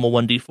 not your normal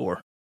 1d4.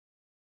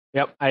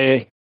 Yep,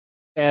 I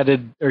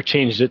added or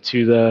changed it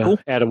to the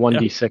add a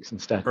 1d6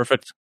 instead.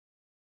 Perfect.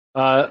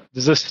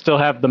 Does this still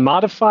have the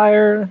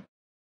modifier?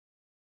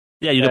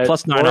 Yeah, you get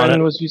 +9 on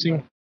it. Was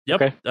using?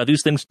 Yep. Okay.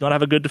 These things don't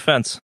have a good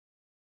defense.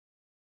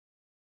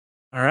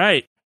 All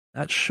right.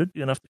 That should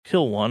be enough to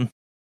kill one.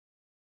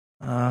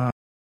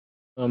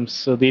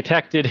 So the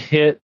attack did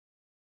hit.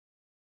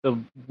 The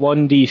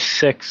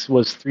 1d6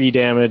 was 3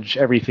 damage.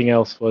 Everything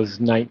else was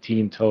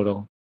 19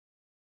 total.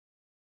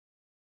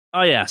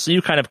 Oh, yeah. So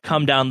you kind of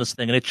come down this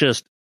thing, and it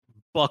just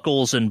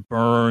buckles and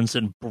burns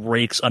and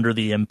breaks under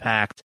the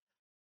impact.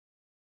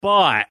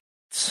 But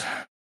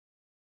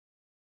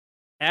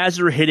as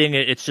you're hitting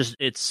it,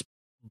 it's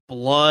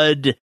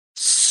blood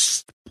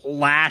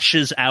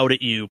splashes out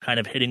at you, kind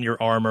of hitting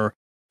your armor.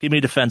 Give me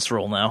a defense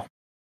roll now.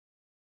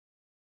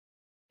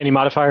 Any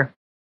modifier?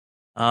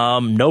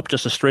 Nope,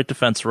 just a straight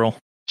defense roll.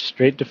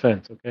 Straight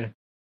defense, okay.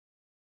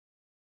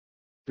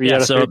 3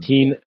 out of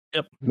 13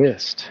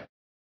 missed.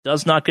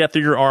 Does not get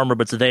through your armor,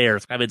 but it's there.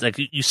 It's kind of like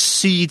you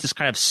see this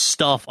kind of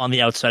stuff on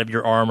the outside of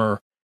your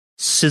armor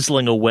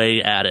sizzling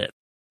away at it.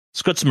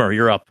 Skutzmer,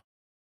 you're up.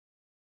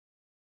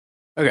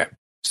 Okay,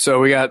 so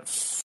we got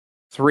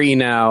 3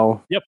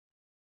 now. Yep.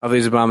 Of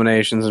these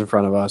abominations in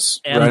front of us,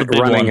 and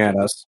running at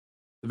us.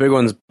 The big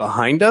one's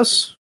behind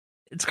us?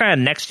 It's kind of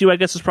next to you, I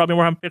guess, is probably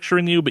where I'm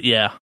picturing you, but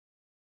yeah.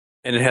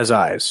 And it has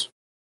eyes.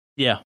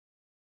 Yeah.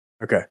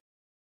 Okay.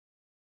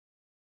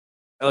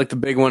 I like the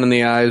big one in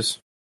the eyes.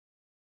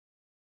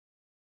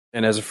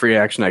 And as a free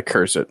action, I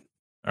curse it.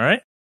 All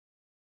right.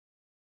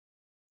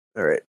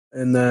 All right.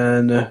 And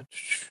then it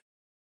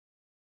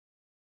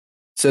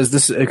says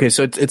this. Okay,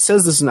 so it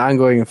says this is an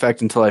ongoing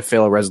effect until I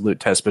fail a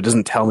resolute test, but it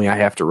doesn't tell me I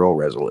have to roll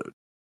resolute.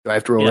 Do I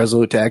have to roll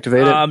resolute to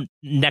activate it?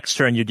 Next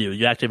turn you do.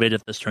 You activate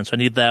it this turn. So I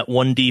need that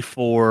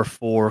 1d4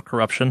 for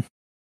corruption.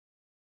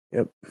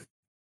 Yep.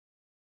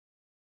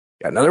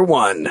 Got another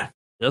 1.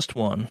 Just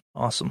 1.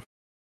 Awesome.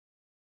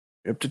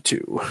 Up to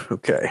 2.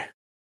 Okay.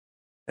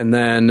 And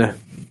then...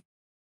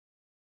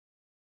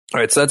 All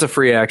right, so that's a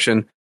free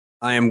action.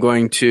 I am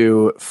going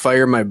to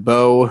fire my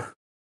bow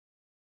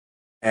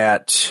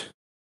at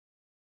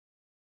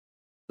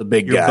the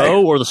big Your guy.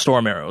 bow or the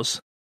storm arrows?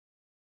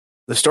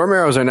 The storm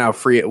arrows are now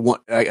free.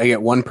 I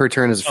get one per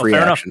turn as a free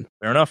fair action. Enough.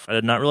 Fair enough. I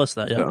did not realize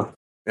that. Yeah. So,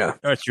 yeah. All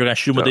right, so you're going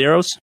to shoot with the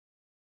arrows?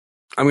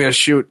 I'm going to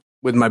shoot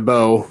with my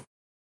bow,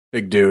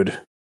 big dude.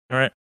 All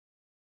right.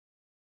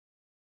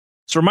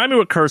 So remind me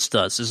what Curse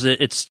does. Is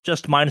it's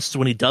just minuses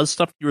when he does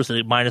stuff to you, or is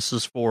it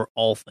minuses for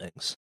all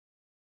things?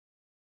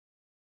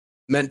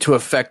 Meant to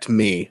affect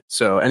me.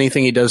 So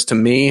anything he does to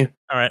me,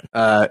 all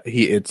right,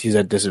 he's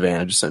at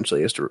disadvantage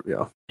essentially.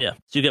 Yeah. So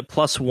you get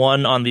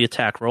 +1 on the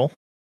attack roll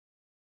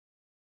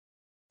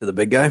to the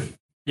big guy.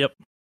 Yep.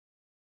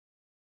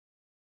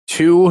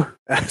 2.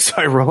 So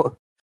I roll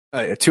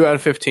 2 out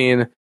of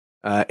 15,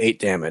 8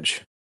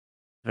 damage.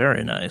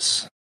 Very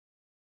nice.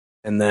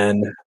 And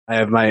then I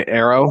have my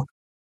arrow.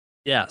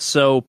 Yeah.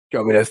 So do you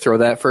want me to throw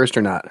that first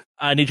or not?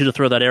 I need you to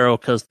throw that arrow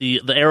because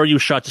the arrow you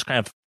shot just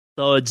kind of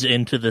thuds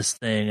into this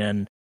thing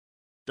and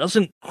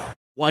doesn't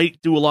quite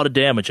do a lot of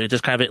damage. It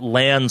just kind of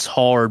lands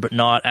hard, but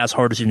not as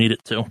hard as you need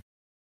it to.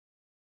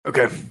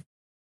 Okay.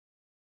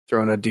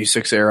 Throwing a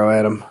D6 arrow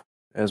at him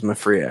as my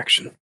free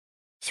action.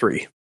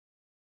 3.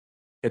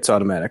 Hits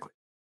automatically.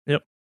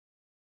 Yep.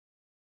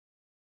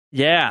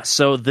 Yeah,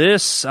 so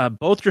this,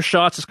 both your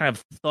shots just kind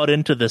of thud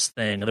into this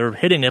thing. They're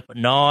hitting it, but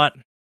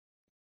doesn't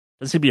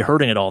seem to be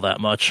hurting it all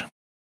that much.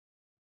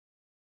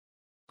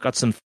 Got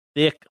some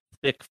thick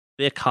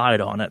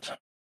hide on it.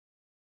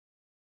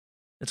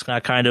 It's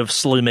kind of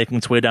slowly making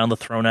its way down the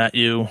throne at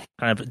you,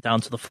 kind of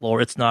down to the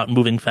floor. It's not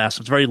moving fast.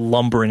 It's very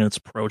lumbering in its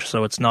approach,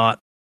 so it's not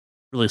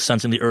really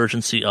sensing the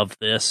urgency of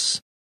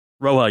this.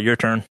 Roa, your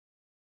turn.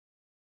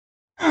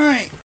 All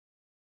right.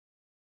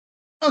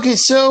 Okay,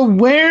 so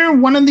where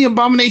one of the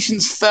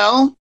abominations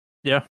fell,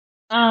 yeah,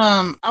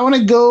 I want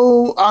to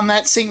go on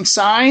that same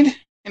side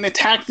and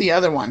attack the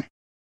other one.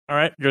 All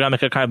right, you're gonna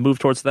make a kind of move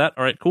towards that.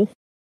 All right, cool.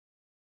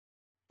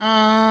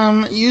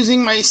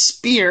 Using my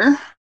spear.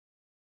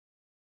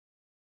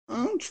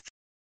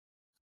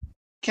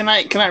 Can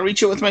I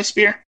reach it with my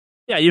spear?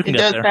 Yeah, you can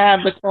get there. It does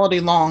have the quality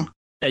long.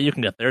 Yeah, you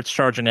can get there. It's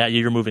charging at you.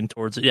 You're moving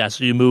towards it. Yeah,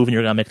 so you move and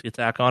you're gonna make the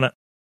attack on it.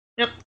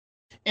 Yep.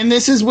 And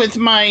this is with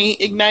my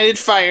ignited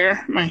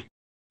fire. My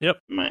All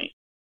right,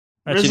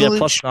 so you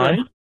get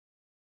 +9.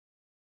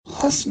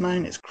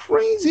 +9 is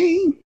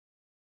crazy.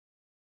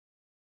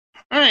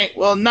 All right,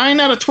 well, 9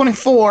 out of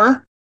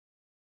 24.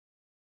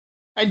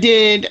 I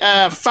did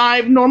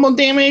 5 normal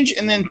damage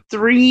and then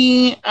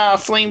 3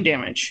 flame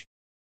damage.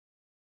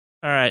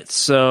 All right,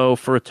 so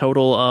for a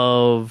total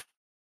of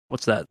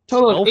what's that?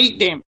 Total 12? Of 8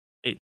 damage.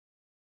 8.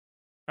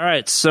 All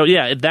right, so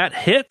yeah, that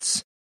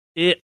hits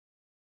it.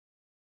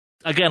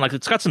 Again, like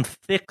it's got some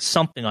thick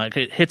something like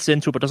it hits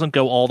into it, but doesn't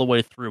go all the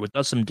way through. It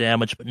does some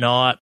damage, but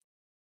not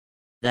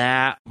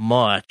that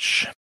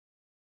much.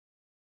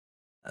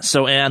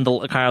 So, and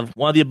the kind of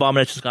one of the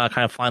abominations is gonna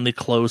kind of finally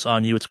close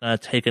on you. It's gonna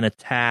take an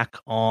attack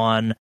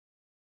on.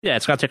 Yeah,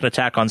 it's gonna take an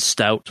attack on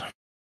Stout.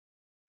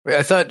 Wait,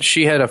 I thought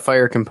she had a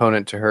fire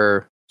component to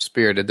her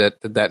spear. Did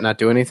that not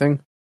do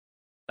anything?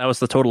 That was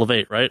the total of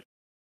 8, right?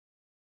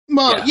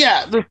 Well,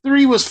 yeah, the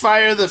 3 was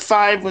fire. The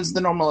 5 was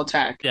the normal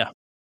attack. Yeah.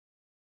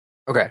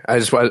 Okay, I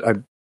was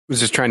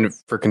just trying to,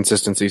 for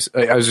consistency.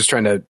 I was just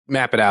trying to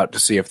map it out to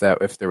see if there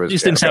was.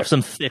 These things have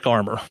some thick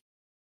armor.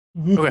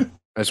 Okay,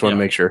 I just want to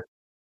make sure.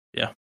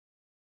 Yeah.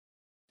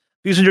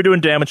 These ones are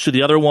doing damage to.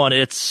 The other one,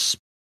 it's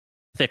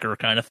thicker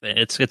kind of thing.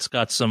 It's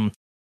got some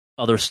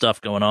other stuff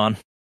going on.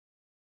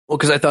 Well,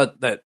 because I thought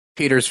that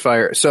Peter's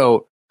fire.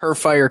 So her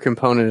fire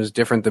component is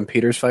different than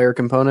Peter's fire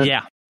component.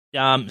 Yeah.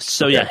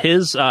 So okay. Yeah,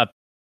 his.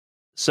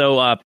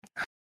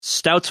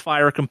 Stout's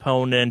fire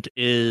component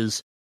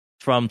is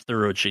from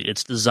Theurgy.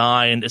 It's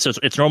designed.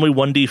 It's normally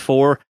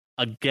 1d4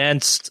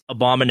 against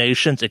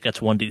abominations. It gets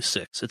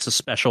 1d6. It's a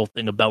special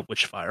thing about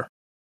Witchhammer.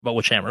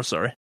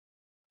 Sorry.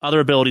 Other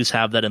abilities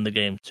have that in the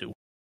game too.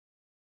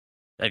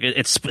 Like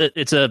it's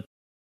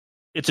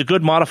a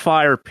good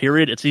modifier.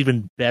 Period. It's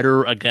even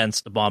better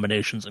against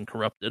abominations and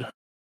corrupted.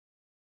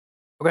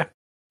 Okay.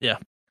 Yeah,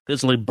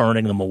 physically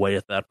burning them away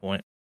at that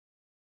point.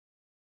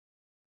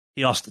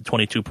 He also did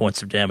 22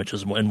 points of damage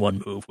in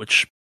one move,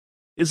 which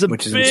is big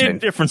insane.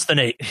 Difference than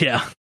 8.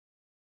 Yeah.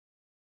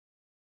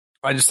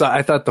 I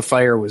thought the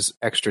fire was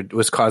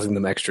causing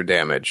them extra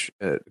damage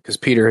because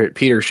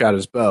Peter shot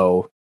his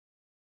bow,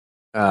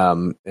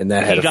 and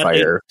that had a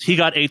fire. He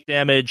got 8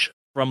 damage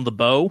from the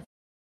bow.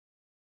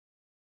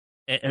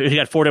 He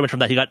got 4 damage from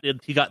that.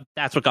 He got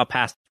that's what got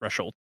past the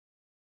threshold.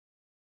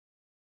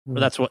 Or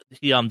that's what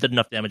he did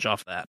enough damage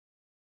off that.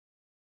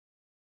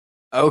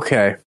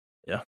 Okay.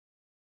 Yeah.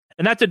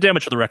 And that did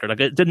damage for the record. Like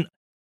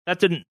that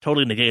didn't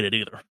totally negate it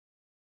either.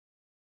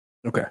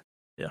 Okay.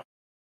 Yeah.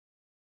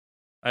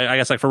 I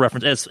guess like for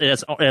reference,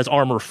 it has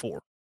armor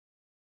 4.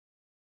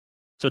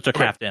 So it took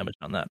half damage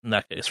on that in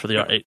that case for the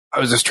R8. I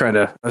was just trying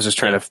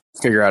to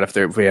figure out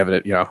if we have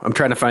it. I'm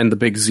trying to find the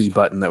big Z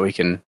button that we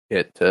can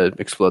hit to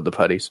explode the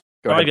putties.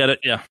 I get it.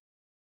 Yeah.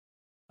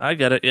 I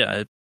get it.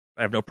 Yeah.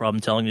 I have no problem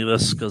telling you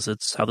this because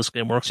it's how this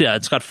game works. Yeah,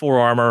 it's got 4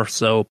 armor,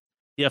 so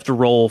you have to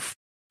roll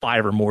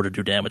 5 or more to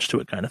do damage to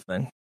it, kind of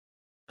thing.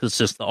 because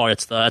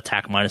it's the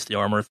attack minus the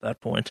armor at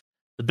that point.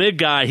 The big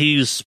guy,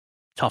 he's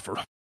tougher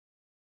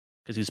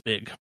because he's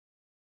big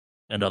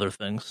and other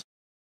things.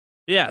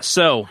 Yeah,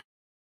 so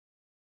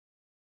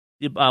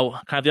kind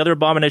of the other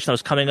abomination that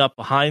was coming up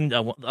behind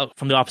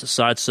from the opposite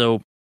side.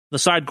 So the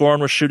side Goran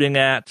was shooting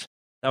at,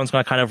 that one's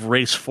going to kind of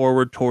race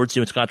forward towards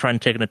you. It's going to try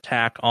and take an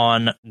attack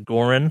on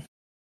Goran.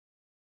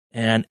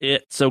 And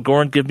so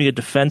Goran, give me a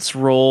defense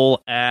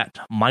roll at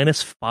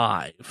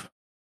 -5.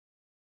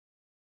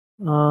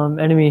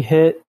 Enemy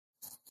hit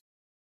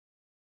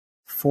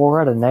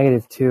 4 out of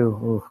 -2.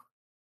 Ooh.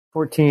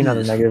 14 out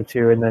of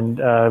 -2, and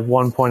then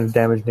 1 point of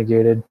damage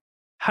negated.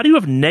 How do you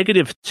have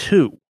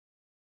 -2?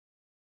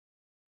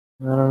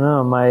 I don't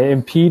know. My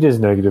impede is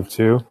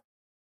 -2.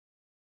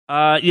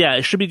 Yeah,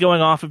 it should be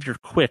going off of your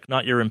quick,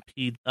 not your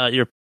impede.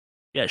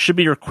 It should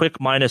be your quick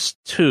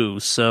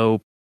 -2.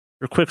 So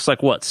your quick's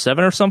like what,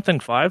 7 or something?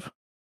 5?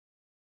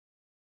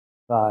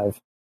 5.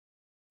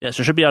 Yeah,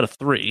 so it should be out of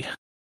 3,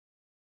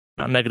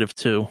 not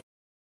 -2.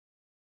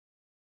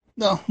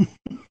 No.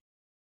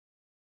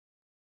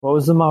 What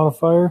was the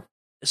modifier?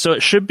 So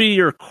it should be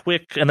your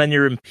quick, and then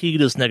your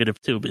impede is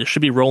 -2, but it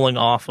should be rolling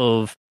off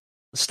of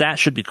the stat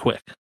should be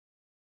quick.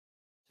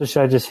 So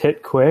should I just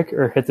hit quick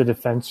or hit the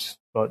defense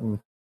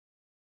button?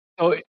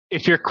 Oh,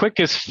 if your quick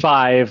is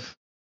 5,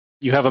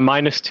 you have a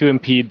 -2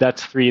 impede,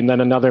 that's 3, and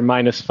then another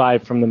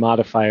 -5 from the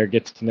modifier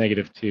gets to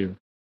 -2.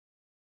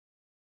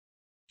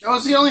 Oh,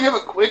 does he only have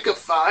a quick of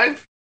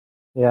 5?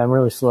 Yeah, I'm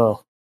really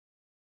slow.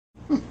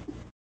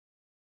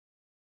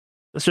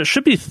 So it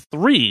should be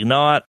 3,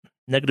 not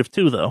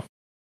 -2, though.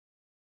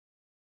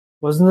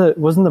 Wasn't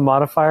the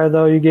modifier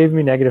though you gave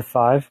me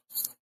 -5?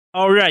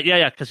 Oh, right,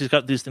 yeah, because he's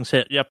got these things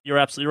hit. Yep, you're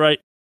absolutely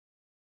right.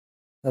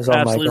 That's all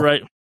absolutely Michael.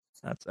 right.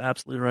 That's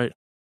absolutely right.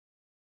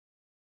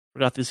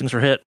 Forgot these things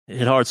are hit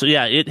hard. So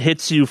yeah, it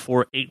hits you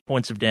for 8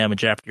 points of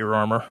damage after your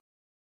armor.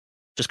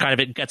 Just kind of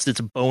it gets its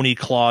bony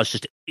claws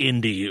just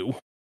into you.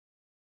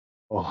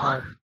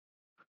 Oh.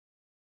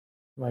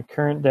 My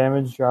current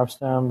damage drops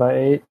down by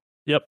 8.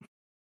 Yep.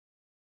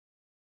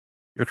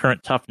 Your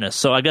current toughness.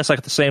 So I guess like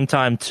at the same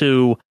time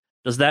too,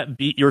 does that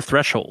beat your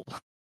threshold?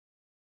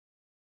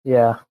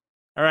 Yeah.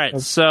 All right,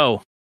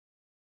 so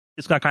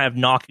it's gonna kind of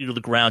knock you to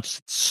the ground,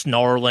 just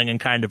snarling and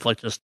kind of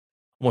like just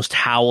almost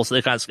howls.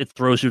 It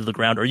throws you to the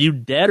ground. Are you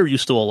dead or are you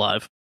still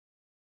alive?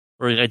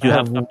 Or do you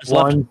have toughness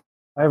left?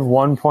 I have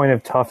 1 point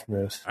of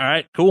toughness. All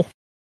right, cool.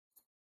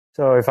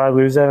 So if I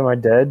lose that, am I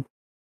dead?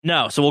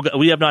 No, so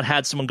we have not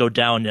had someone go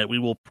down yet. We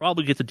will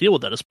probably get to deal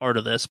with that as part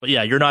of this. But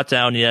yeah, you're not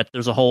down yet.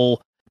 There's a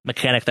whole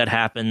mechanic that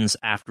happens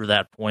after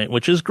that point,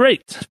 which is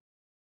great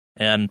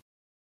and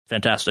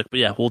fantastic. But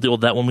yeah, we'll deal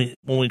with that when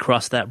we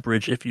cross that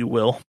bridge, if you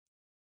will.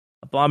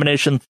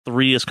 Abomination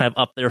 3 is kind of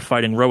up there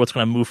fighting Roa. It's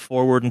going to move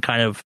forward and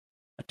kind of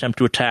attempt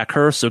to attack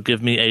her. So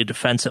give me a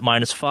defense at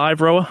 -5,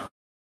 Roa.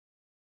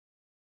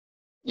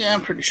 Yeah,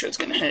 I'm pretty sure it's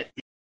going to hit.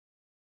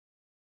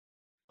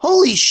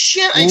 Holy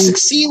shit, I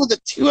succeed with a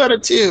 2 out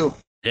of 2.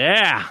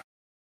 Yeah.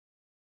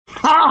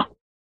 Ha!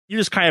 You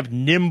just kind of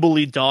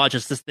nimbly dodge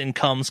as this thing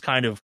comes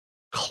kind of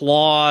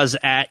claws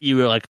at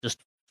you, like just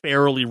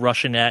barely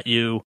rushing at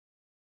you.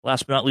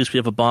 Last but not least, we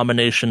have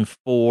Abomination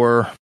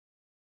 4.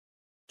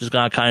 Just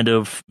going to kind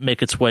of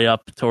make its way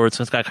up towards,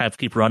 it's going to kind of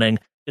keep running.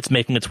 It's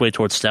making its way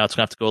towards Stout. It's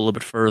going to have to go a little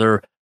bit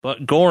further.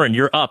 But Goran,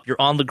 you're up.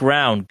 You're on the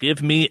ground.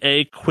 Give me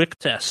a quick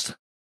test.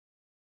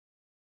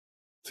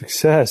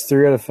 Success,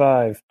 3 out of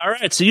 5. All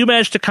right, so you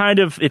managed to kind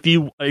of, if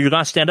you're going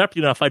to stand up,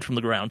 you're going to fight from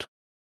the ground.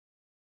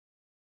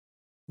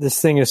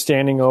 This thing is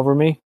standing over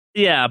me?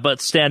 Yeah,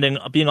 but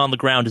being on the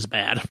ground is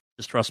bad.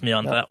 Just trust me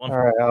on that one. All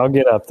right, I'll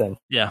get up then.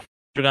 Yeah.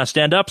 You're going to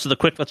stand up, so the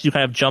quick lets you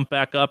kind of jump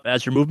back up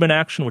as your movement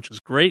action, which is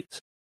great.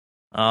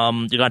 You're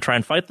going to try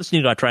and fight this, and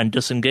you're going to try and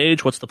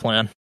disengage. What's the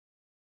plan?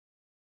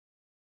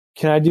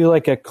 Can I do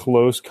like a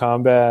close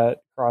combat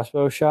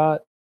crossbow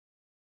shot?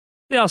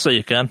 Yeah, I'll say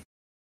you can.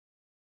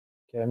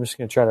 Okay, I'm just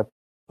going to try to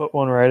put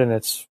one right in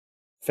its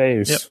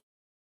face. Yep.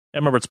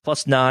 And remember, it's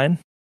 +9.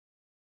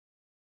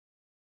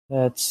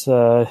 That's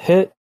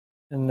hit,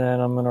 and then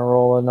I'm going to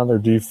roll another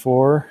d4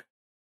 for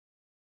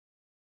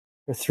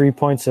 3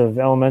 points of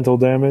elemental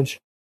damage.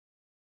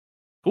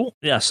 Cool.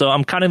 Yeah, so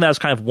I'm counting that as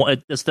kind of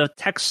one. Does the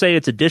text say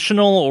it's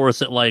additional, or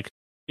is it like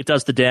it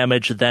does the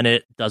damage, then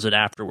it does it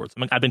afterwards?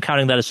 I've been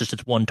counting that as just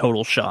it's one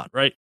total shot,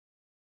 right?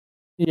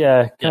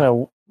 Yeah, kind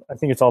of. I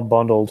think it's all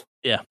bundled.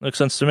 Yeah, makes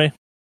sense to me.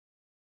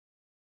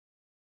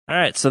 All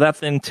right, so that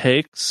thing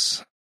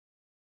takes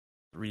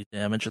 3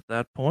 damage at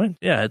that point.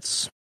 Yeah,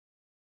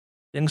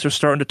 things are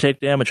starting to take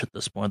damage at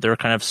this point. They're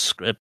kind of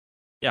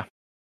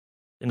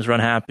things are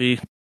unhappy.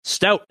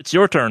 Stout, it's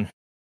your turn.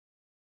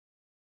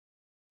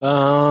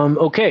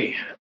 Okay.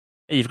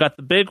 Hey, you've got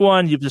the big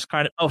one. You've just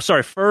kind of. Oh,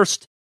 sorry.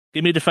 First,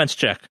 give me a defense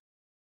check.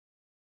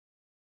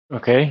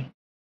 Okay.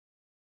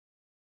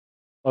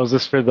 Oh, is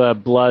this for the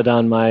blood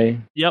on my...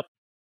 Yep.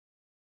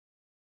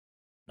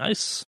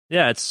 Nice.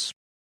 Yeah, it's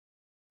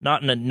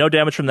no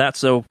damage from that,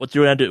 so what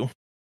you're going to do?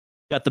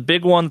 Got the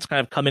big one that's kind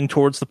of coming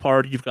towards the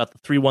party. You've got the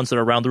 3 ones that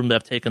are around the room that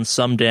have taken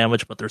some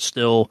damage, but they're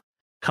still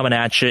coming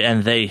at you,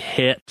 and they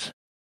hit.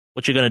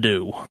 What you gonna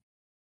do?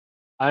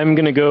 I'm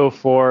going to go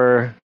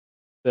for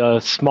the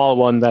small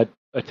one that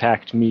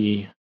attacked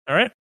me. All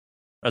right.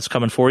 That's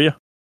coming for you.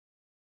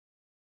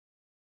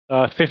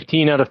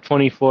 15 out of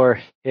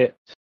 24 hit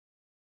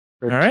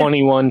for All right.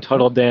 21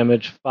 total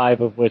damage,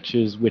 5 of which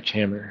is Witch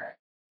Hammer.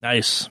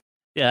 Nice.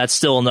 Yeah, that's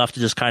still enough to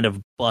just kind of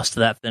bust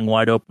that thing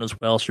wide open as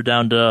well. So you're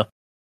down to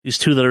these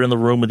two that are in the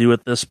room with you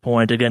at this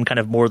point. Again, kind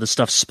of more of the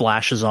stuff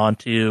splashes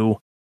onto you,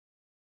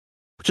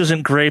 which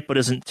isn't great, but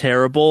isn't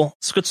terrible.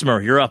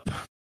 Skutzmer, you're up.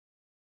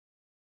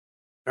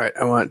 All right,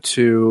 I want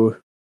to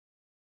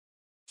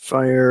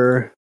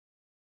fire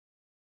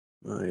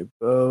my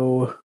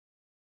bow.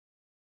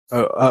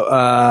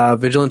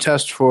 Vigilant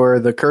test for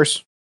the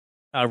curse.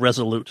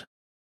 Resolute.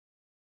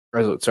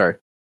 Resolute, sorry.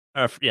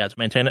 Yeah, to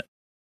maintain it.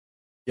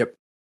 Yep.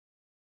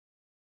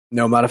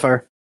 No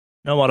modifier?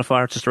 No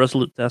modifier, just a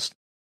resolute test.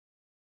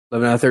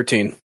 11 out of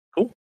 13.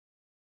 Cool.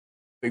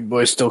 Big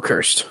boy's still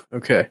cursed.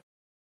 Okay.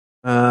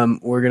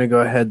 We're going to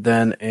go ahead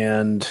then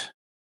and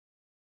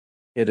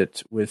hit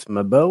it with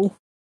my bow.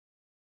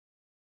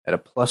 At a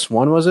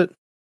 +1, was it?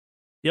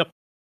 Yep.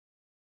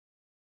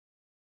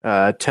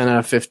 10 out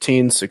of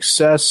 15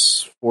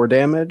 success, 4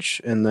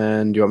 damage, and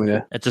then do you want me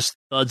to... It just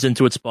thuds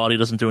into its body,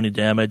 doesn't do any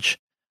damage.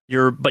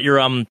 Your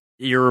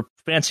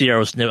fancy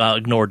arrows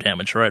ignore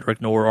damage, right? Or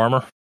ignore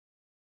armor?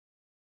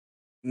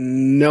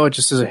 No, it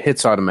just says it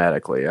hits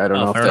automatically. I don't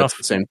know if that's enough.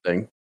 the same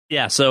thing.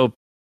 Yeah, so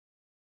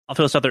I'll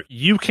throw this out there.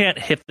 You can't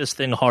hit this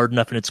thing hard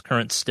enough in its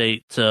current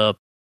state to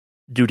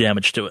do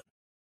damage to it.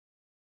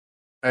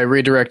 I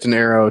redirect an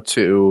arrow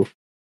to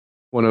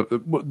one of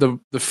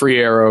the free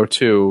arrow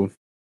to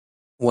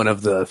one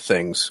of the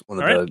things,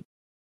 one of the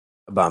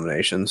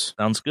abominations.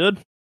 Sounds good.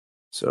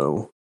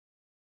 So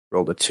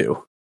rolled a 2.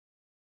 All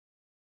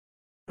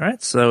right,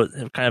 so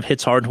it kind of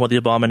hits hard into one of the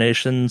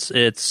abominations.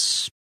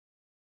 It's,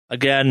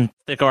 again,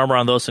 thick armor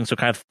on those things, so it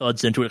kind of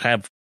thuds into it,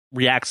 kind of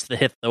reacts to the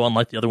hit, though,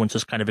 unlike the other ones,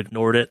 just kind of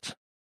ignored it.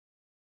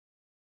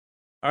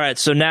 All right,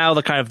 so now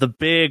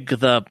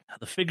the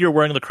figure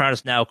wearing the crown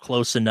is now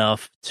close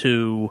enough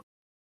to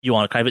you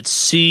on kind of it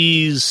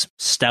sees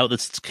Stout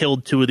that's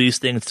killed 2 of these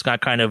things. It's got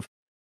kind of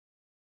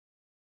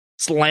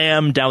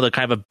slammed down with a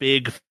kind of a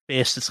big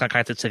fist. It's got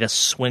kind of take a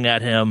swing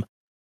at him.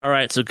 All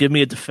right, so give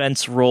me a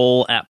defense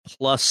roll at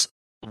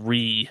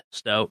 +3,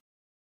 Stout.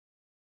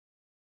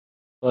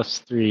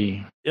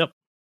 +3. Yep.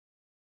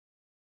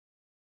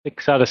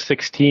 6 out of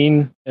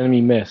 16.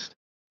 Enemy missed.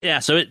 Yeah,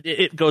 so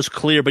it goes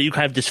clear, but you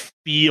kind of just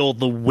feel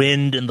the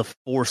wind and the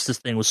force this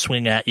thing was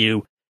swinging at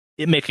you.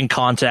 It making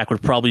contact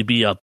would probably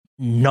be a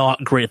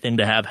not great thing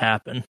to have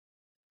happen.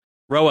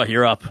 Roa,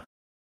 you're up.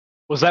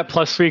 Was that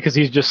 +3 because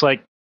he's just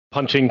like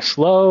punching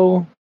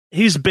slow?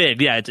 He's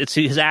big, yeah. It's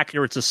his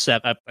accurate's a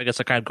 7. I guess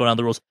I kind of go down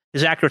the rules.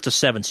 His accurate's a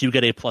 7, so you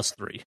get a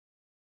 +3.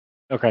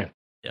 Okay.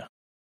 Yeah.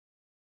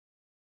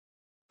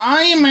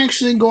 I am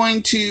actually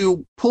going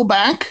to pull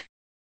back.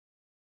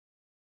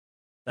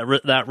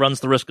 That runs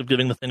the risk of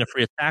giving the thing a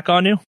free attack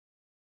on you.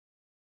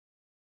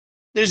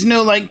 There's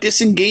no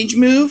disengage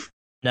move.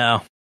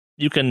 No,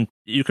 you can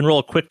roll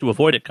a quick to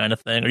avoid it kind of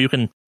thing, or you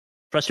can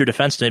press your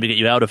defense to maybe get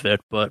you out of it.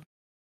 But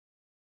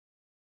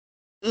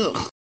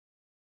Ugh.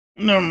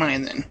 Never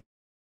mind then.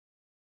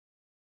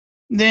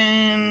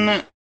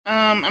 Then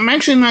I'm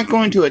actually not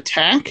going to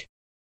attack.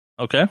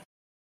 Okay.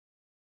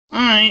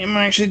 I am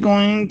actually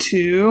going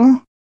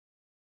to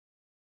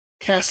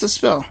cast a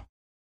spell.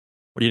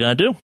 What are you gonna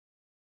do?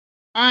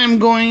 I'm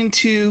going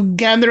to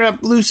gather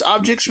up loose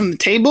objects from the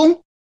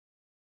table.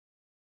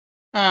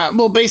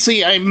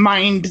 Basically, I'm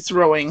mind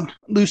throwing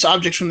loose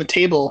objects from the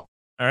table.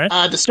 All right.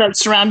 To start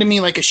surrounding me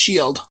like a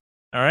shield.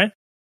 All right.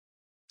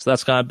 So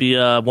that's gonna be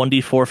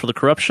 1d4 for the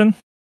corruption.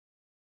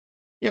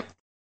 Yep.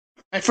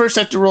 I first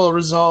have to roll a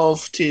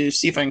resolve to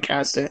see if I can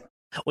cast it.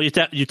 Well,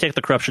 you take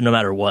the corruption no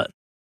matter what.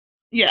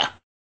 Yeah.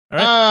 All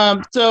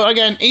right. So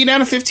again, 8 out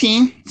of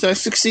 15. So I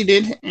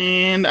succeeded,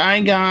 and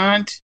I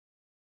got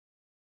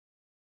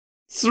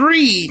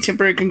 3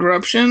 temporary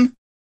corruption.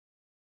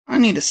 I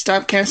need to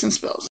stop casting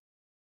spells,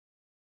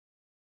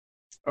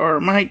 or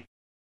my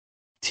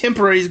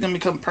temporary is going to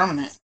become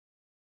permanent.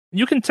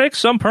 You can take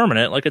some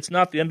permanent. Like, it's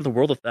not the end of the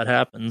world if that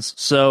happens.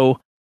 So,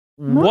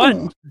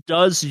 what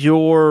does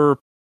your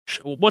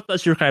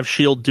kind of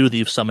shield do that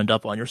you've summoned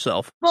up on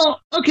yourself? Well,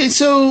 okay,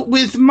 so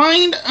with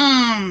mind,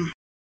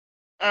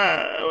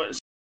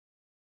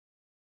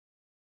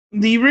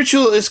 the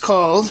ritual is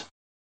called.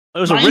 It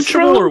was a Mind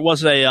ritual, Throw? or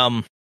was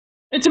a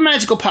It's a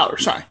magical power.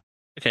 Sorry.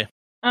 Okay.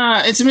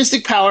 It's a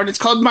mystic power, and it's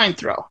called Mind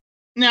Throw.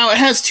 Now, it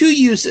has 2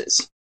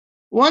 uses.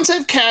 Once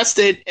I've cast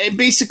it,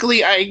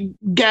 basically I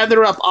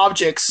gather up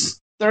objects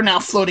that are now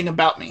floating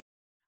about me.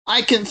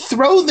 I can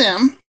throw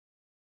them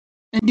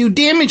and do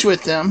damage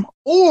with them,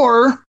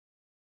 or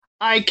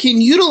I can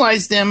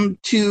utilize them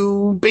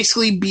to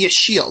basically be a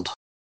shield.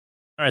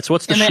 All right, so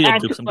what's the And they shield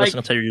act do? 'Cause I'm like- guessing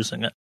that's how you're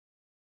using it.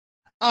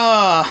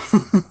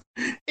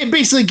 It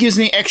basically gives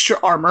me extra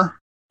armor.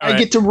 All I right.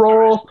 get to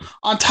roll,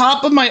 on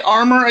top of my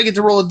armor, I get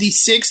to roll a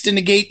d6 to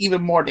negate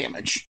even more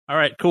damage. All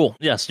right, cool.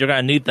 Yes, you're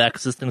going to need that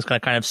because this thing's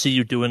going to kind of see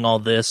you doing all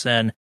this,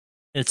 and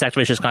Its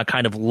activation is going to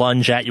kind of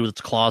lunge at you with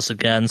its claws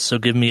again, so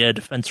give me a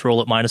defense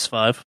roll at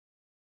 -5.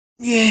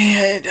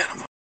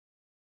 Yeah.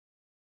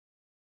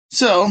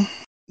 So,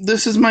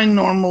 this is my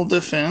normal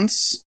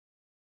defense.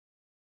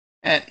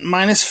 At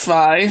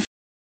 -5.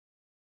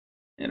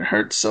 It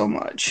hurts so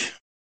much.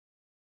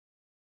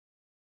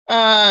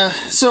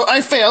 So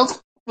I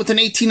failed with an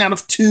 18 out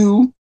of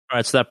 2.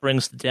 Alright, so that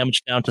brings the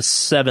damage down to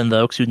 7,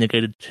 though, because you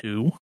negated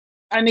 2.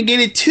 I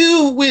negated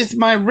 2 with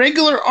my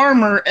regular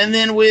armor, and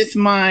then with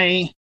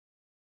my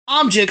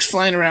objects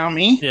flying around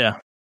me. Yeah.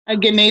 I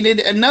negated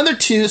another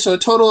 2, so a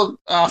total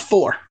of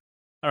 4.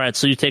 Alright,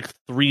 so you take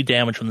 3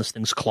 damage from this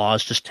thing's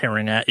claws just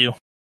tearing at you.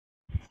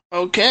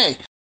 Okay.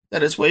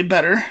 That is way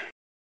better.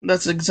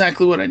 That's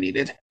exactly what I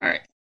needed.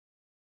 Alright.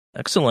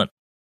 Excellent.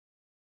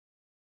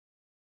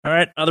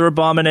 Alright, other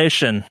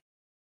abomination.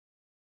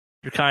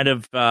 You're kind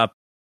of,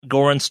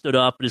 Goran stood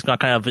up, but he's got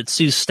kind of, it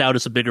sees Stout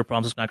as a bigger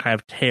problem, so it's going to kind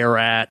of tear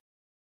at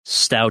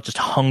Stout, just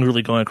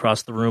hungrily going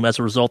across the room. As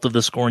a result of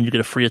this, Goran, you get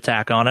a free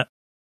attack on it.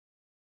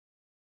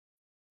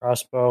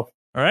 Crossbow.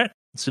 Alright,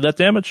 let's see that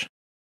damage.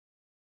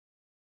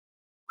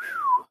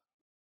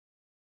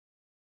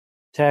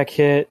 Attack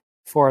hit,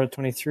 4 out of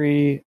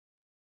 23.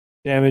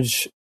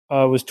 Damage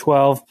was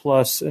 12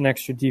 plus an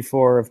extra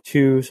d4 of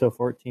 2, so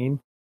 14.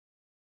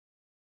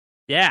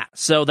 Yeah,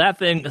 so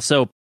that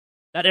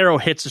arrow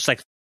hits just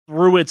like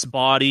through its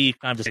body,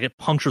 kind of just like it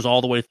punctures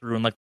all the way through,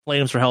 and like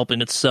flames are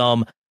helping it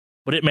some,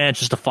 but it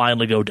manages to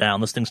finally go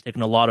down. This thing's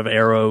taken a lot of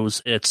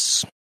arrows.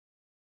 It's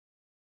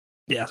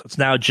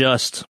now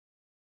just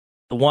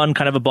the one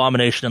kind of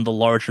abomination and the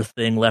larger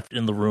thing left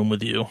in the room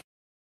with you.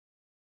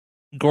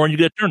 Goran, you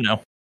get a turn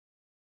now.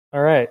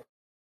 All right.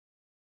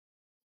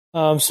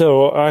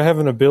 So I have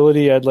an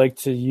ability I'd like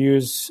to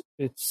use.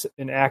 It's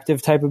an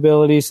active type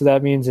ability, so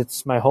that means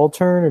it's my whole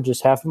turn or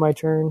just half of my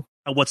turn?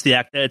 What's the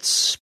act?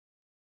 It's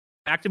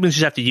active means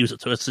you have to use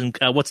it. So it's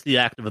what's the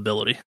active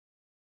ability?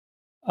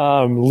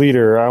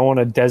 Leader. I want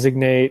to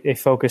designate a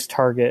focused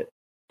target.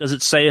 Does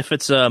it say if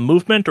it's a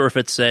movement or if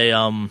it's a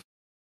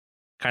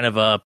kind of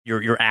a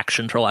your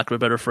action, for lack of a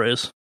better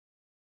phrase?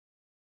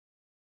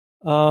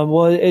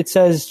 Well, it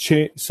says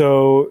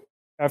so.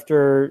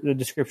 After the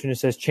description, it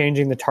says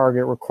changing the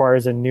target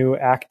requires a new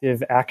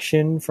active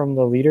action from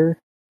the leader.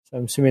 So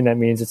I'm assuming that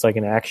means it's like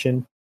an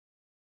action.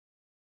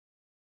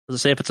 Does it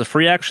say if it's a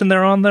free action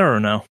they're on there or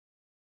no?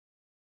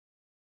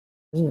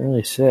 Doesn't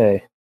really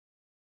say.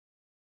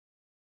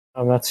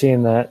 I'm not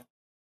seeing that.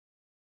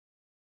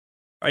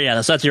 Oh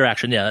yeah, that's your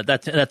action. Yeah,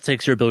 that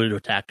takes your ability to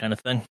attack, kind of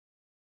thing.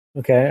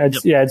 Okay,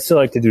 I'd still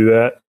like to do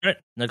that. All right,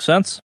 makes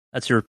sense.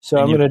 That's your. So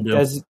I'm going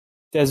to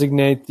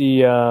designate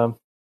the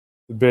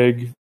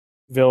big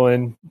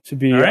villain to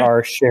be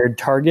our shared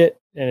target,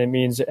 and it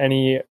means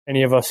any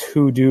of us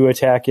who do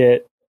attack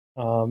it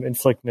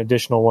inflict an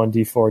additional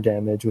 1d4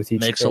 damage with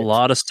each Makes hit. a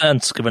lot of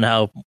sense given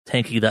how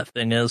tanky that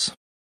thing is.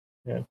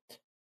 Yeah.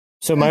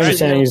 So my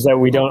understanding is that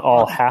we don't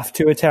all have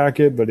to attack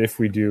it, but if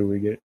we do, we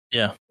get...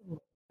 Yeah.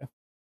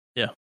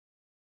 All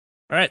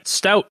right,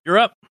 Stout, you're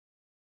up.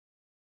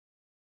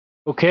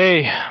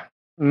 Okay,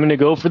 I'm going to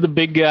go for the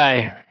big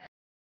guy. All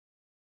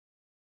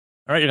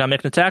right, you're going to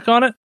make an attack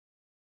on it?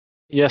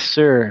 Yes,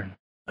 sir.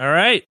 All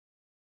right.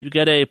 You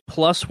get a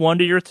 +1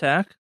 to your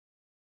attack.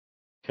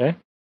 Okay.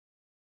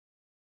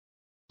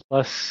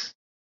 Plus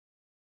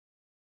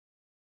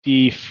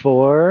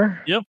D4.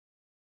 Yep.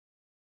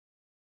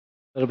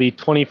 That'll be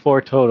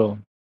 24 total.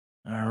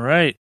 All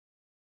right.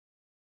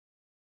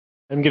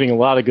 I'm getting a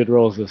lot of good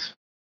rolls this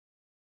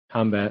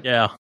combat.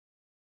 Yeah.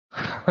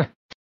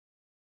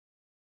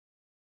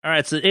 All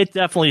right, so it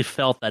definitely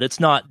felt that. It's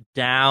not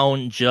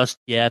down just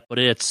yet, but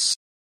it's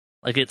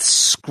like it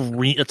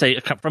scream.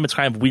 From its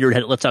kind of weird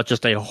head, it lets out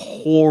just a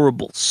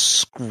horrible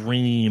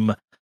scream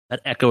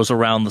that echoes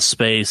around the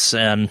space,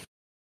 and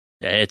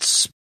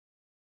it's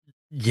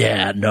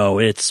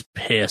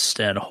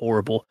pissed and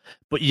horrible.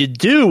 But you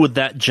do, with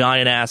that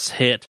giant ass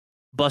hit,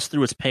 bust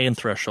through its pain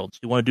threshold. Do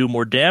you want to do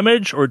more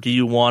damage, or do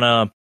you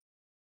want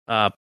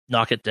to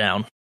knock it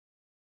down?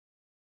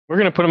 We're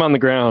gonna put him on the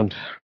ground.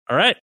 All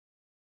right.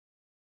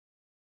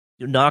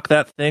 You knock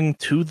that thing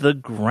to the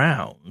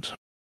ground.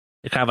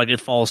 It kind of like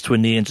it falls to a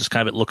knee and just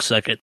kind of it looks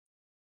like it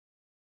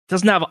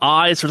doesn't have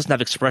eyes or doesn't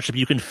have expression, but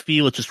you can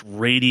feel it just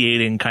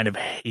radiating kind of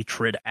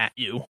hatred at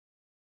you.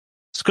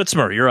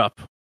 Skutzmer, you're up.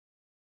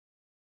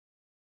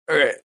 All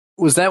right.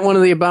 Was that one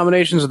of the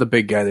abominations or the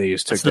big guy that you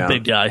just took down? It's the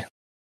big guy.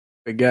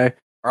 Big guy.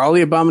 Are all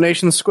the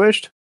abominations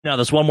squished? No,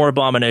 there's one more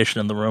abomination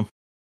in the room.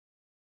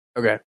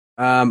 Okay.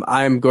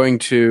 I'm going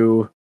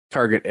to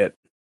target it.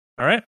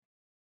 All right.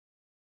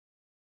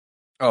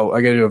 Oh,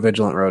 I got to do a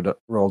vigilant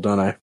roll,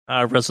 don't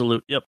I?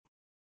 Resolute, yep.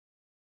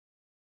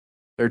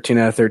 13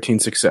 out of 13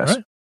 success. All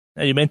right.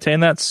 Yeah, you maintain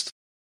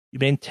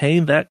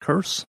that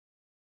curse.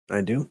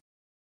 I do. All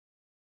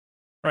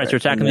right, so you're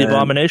attacking the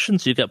abomination,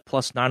 so you get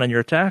 +9 on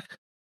your attack.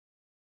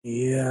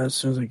 Yeah, as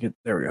soon as I get...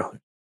 There we go.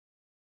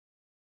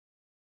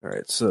 All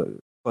right, so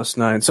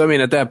 +9. So, I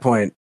mean, at that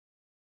point,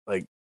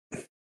 like...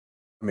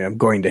 I'm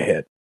going to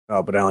hit.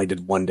 Oh, but I only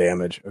did 1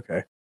 damage.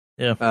 Okay.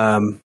 Yeah.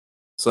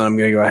 So I'm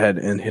going to go ahead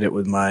and hit it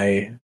with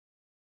my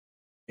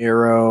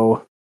arrow.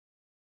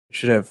 I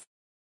should have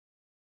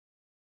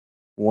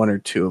 1 or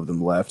 2 of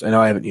them left. I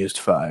know I haven't used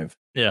 5.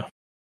 Yeah.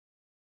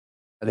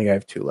 I think I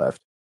have 2 left.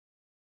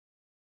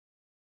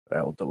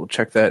 I'll double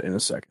check that in a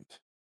second.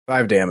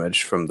 5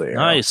 damage from the arrow.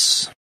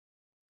 Nice.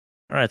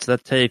 All right, so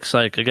that takes,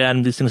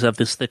 again, these things have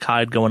this thick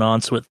hide going on,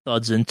 so it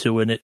thuds into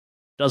it, and it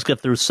does get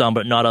through some,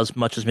 but not as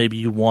much as maybe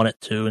you want it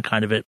to, and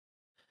kind of it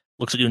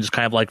looks at you and just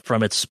kind of like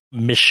from its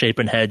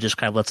misshapen head just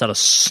kind of lets out a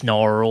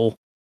snarl,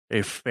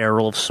 a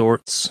feral of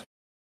sorts.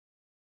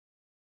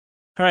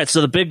 All right,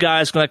 so the big guy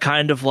is going to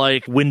kind of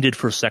winded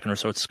for a second or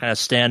so. It's kind of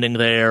standing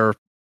there,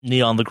 knee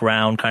on the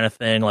ground kind of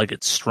thing, like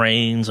it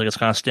strains, like it's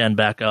kind of stand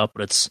back up,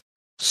 but it's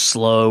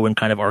slow and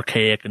kind of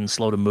archaic and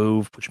slow to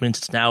move, which means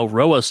it's now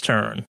Roa's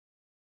turn.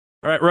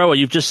 All right, Roa,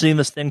 you've just seen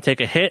this thing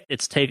take a hit.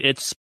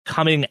 It's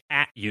coming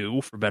at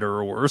you, for better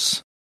or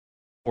worse.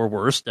 Or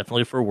worse,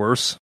 definitely for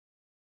worse.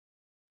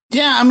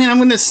 Yeah, I'm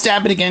going to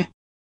stab it again.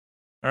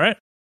 All right.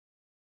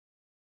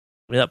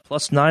 We got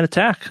 +9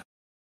 attack.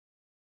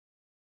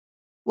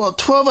 Well,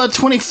 12 out of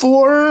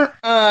 24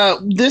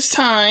 this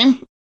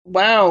time.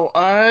 Wow,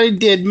 I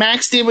did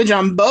max damage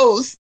on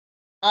both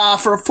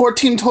for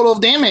 14 total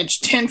of damage.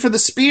 10 for the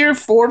spear,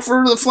 4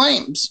 for the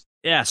flames.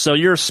 Yeah, so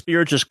your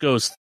spear just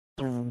goes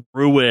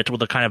through it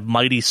with a kind of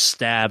mighty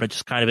stab. It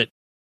just it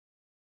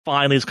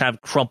finally just kind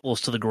of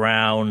crumples to the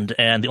ground,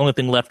 and the only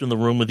thing left in the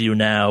room with you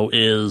now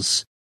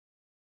is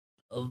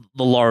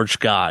the large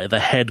guy, the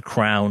head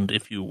crowned,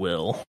 if you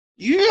will.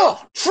 Yeah,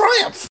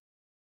 triumph!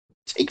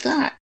 Take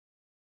that.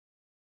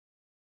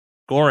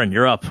 Goran,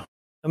 you're up.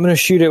 I'm going to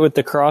shoot it with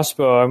the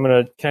crossbow. I'm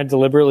going to kind of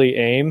deliberately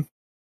aim.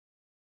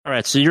 All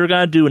right, so you're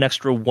going to do an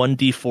extra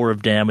 1d4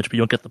 of damage, but you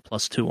don't get the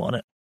 +2 on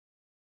it.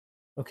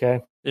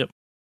 Okay. Yep.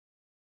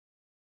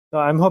 So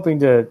I'm hoping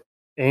to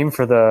aim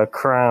for the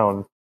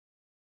crown.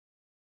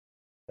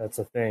 That's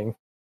a thing.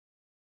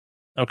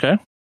 Okay.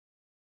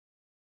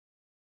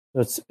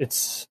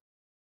 It's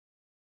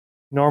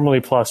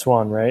normally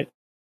 +1, right?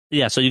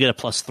 Yeah, so you get a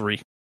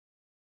 +3.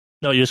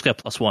 No, you just get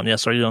 +1. Yeah,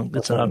 sorry, you don't.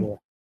 It's a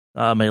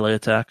melee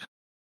attack.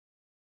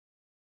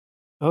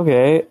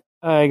 Okay,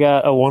 I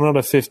got a 1 out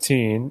of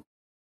 15,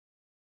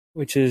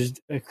 which is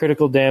a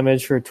critical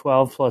damage for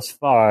 12 plus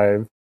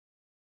 5.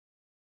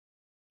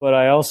 But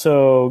I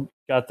also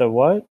got the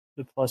what?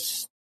 The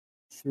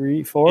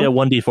 +3, 4? Yeah,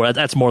 1d4.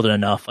 That's more than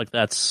enough.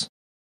 That's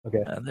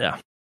okay. Yeah.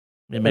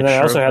 And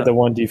I also had the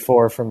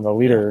 1d4 from the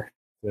leader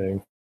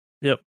thing.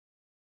 Yep.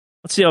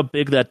 Let's see how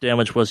big that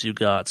damage was you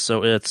got.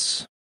 So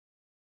it's...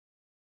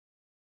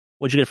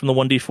 What'd you get from the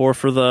 1d4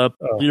 for the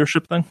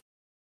leadership thing?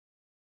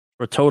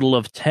 For a total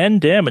of 10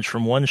 damage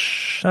from one...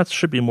 that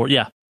should be more...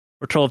 Yeah.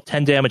 For a total of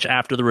 10 damage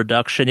after the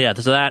reduction. Yeah,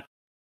 so that...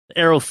 The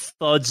arrow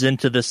thuds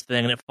into this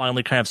thing, and it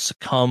finally kind of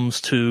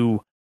succumbs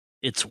to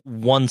its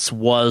once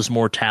was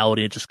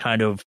mortality. It just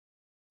kind of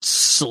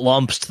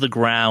slumps to the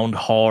ground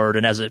hard,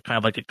 and as it kind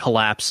of it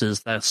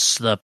collapses, that's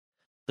the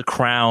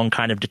crown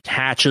kind of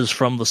detaches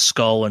from the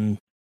skull and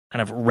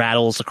kind of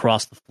rattles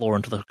across the floor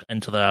into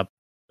the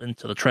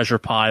treasure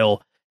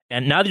pile.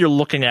 And now that you're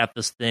looking at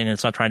this thing and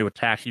it's not trying to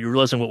attack you, you're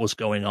realizing what was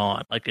going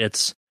on.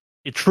 It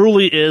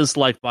truly is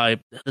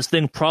this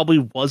thing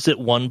probably was at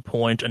one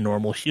point a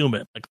normal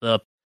human.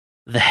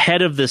 The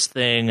head of this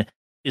thing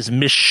is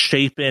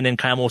misshapen and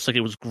kind of almost like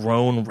it was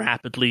grown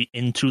rapidly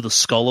into the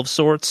skull of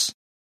sorts.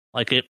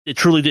 It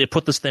truly did. It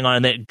put this thing on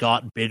and then it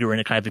got bigger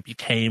and it kind of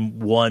became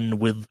one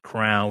with the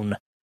crown.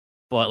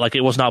 But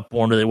it was not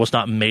born with it. It was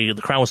not made.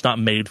 The crown was not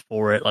made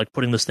for it.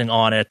 Putting this thing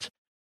on it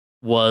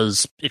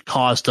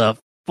caused a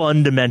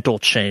fundamental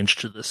change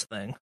to this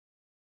thing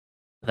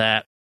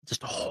that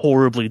just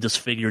horribly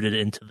disfigured it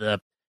into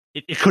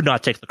it could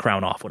not take the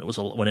crown off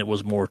when it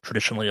was more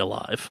traditionally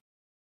alive.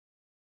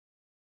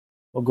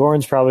 Well,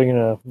 Goran's probably going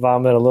to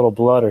vomit a little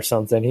blood or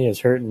something. He is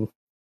hurting.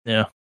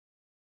 Yeah.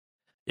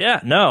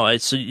 Yeah, no,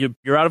 so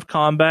you're out of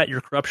combat.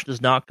 Your corruption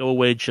does not go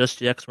away just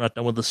yet because we're not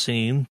done with the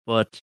scene.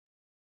 But,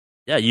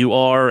 yeah, you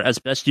are, as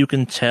best you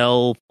can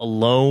tell,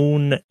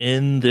 alone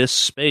in this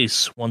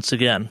space once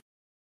again.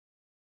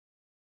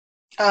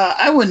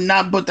 I would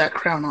not put that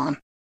crown on.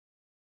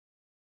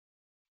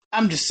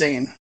 I'm just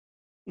saying.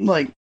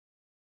 That's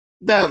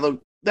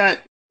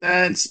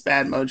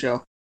bad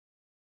mojo.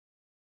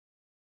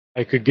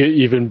 I could get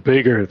even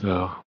bigger,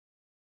 though.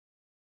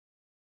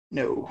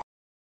 No.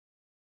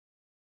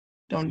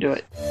 Don't do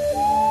it.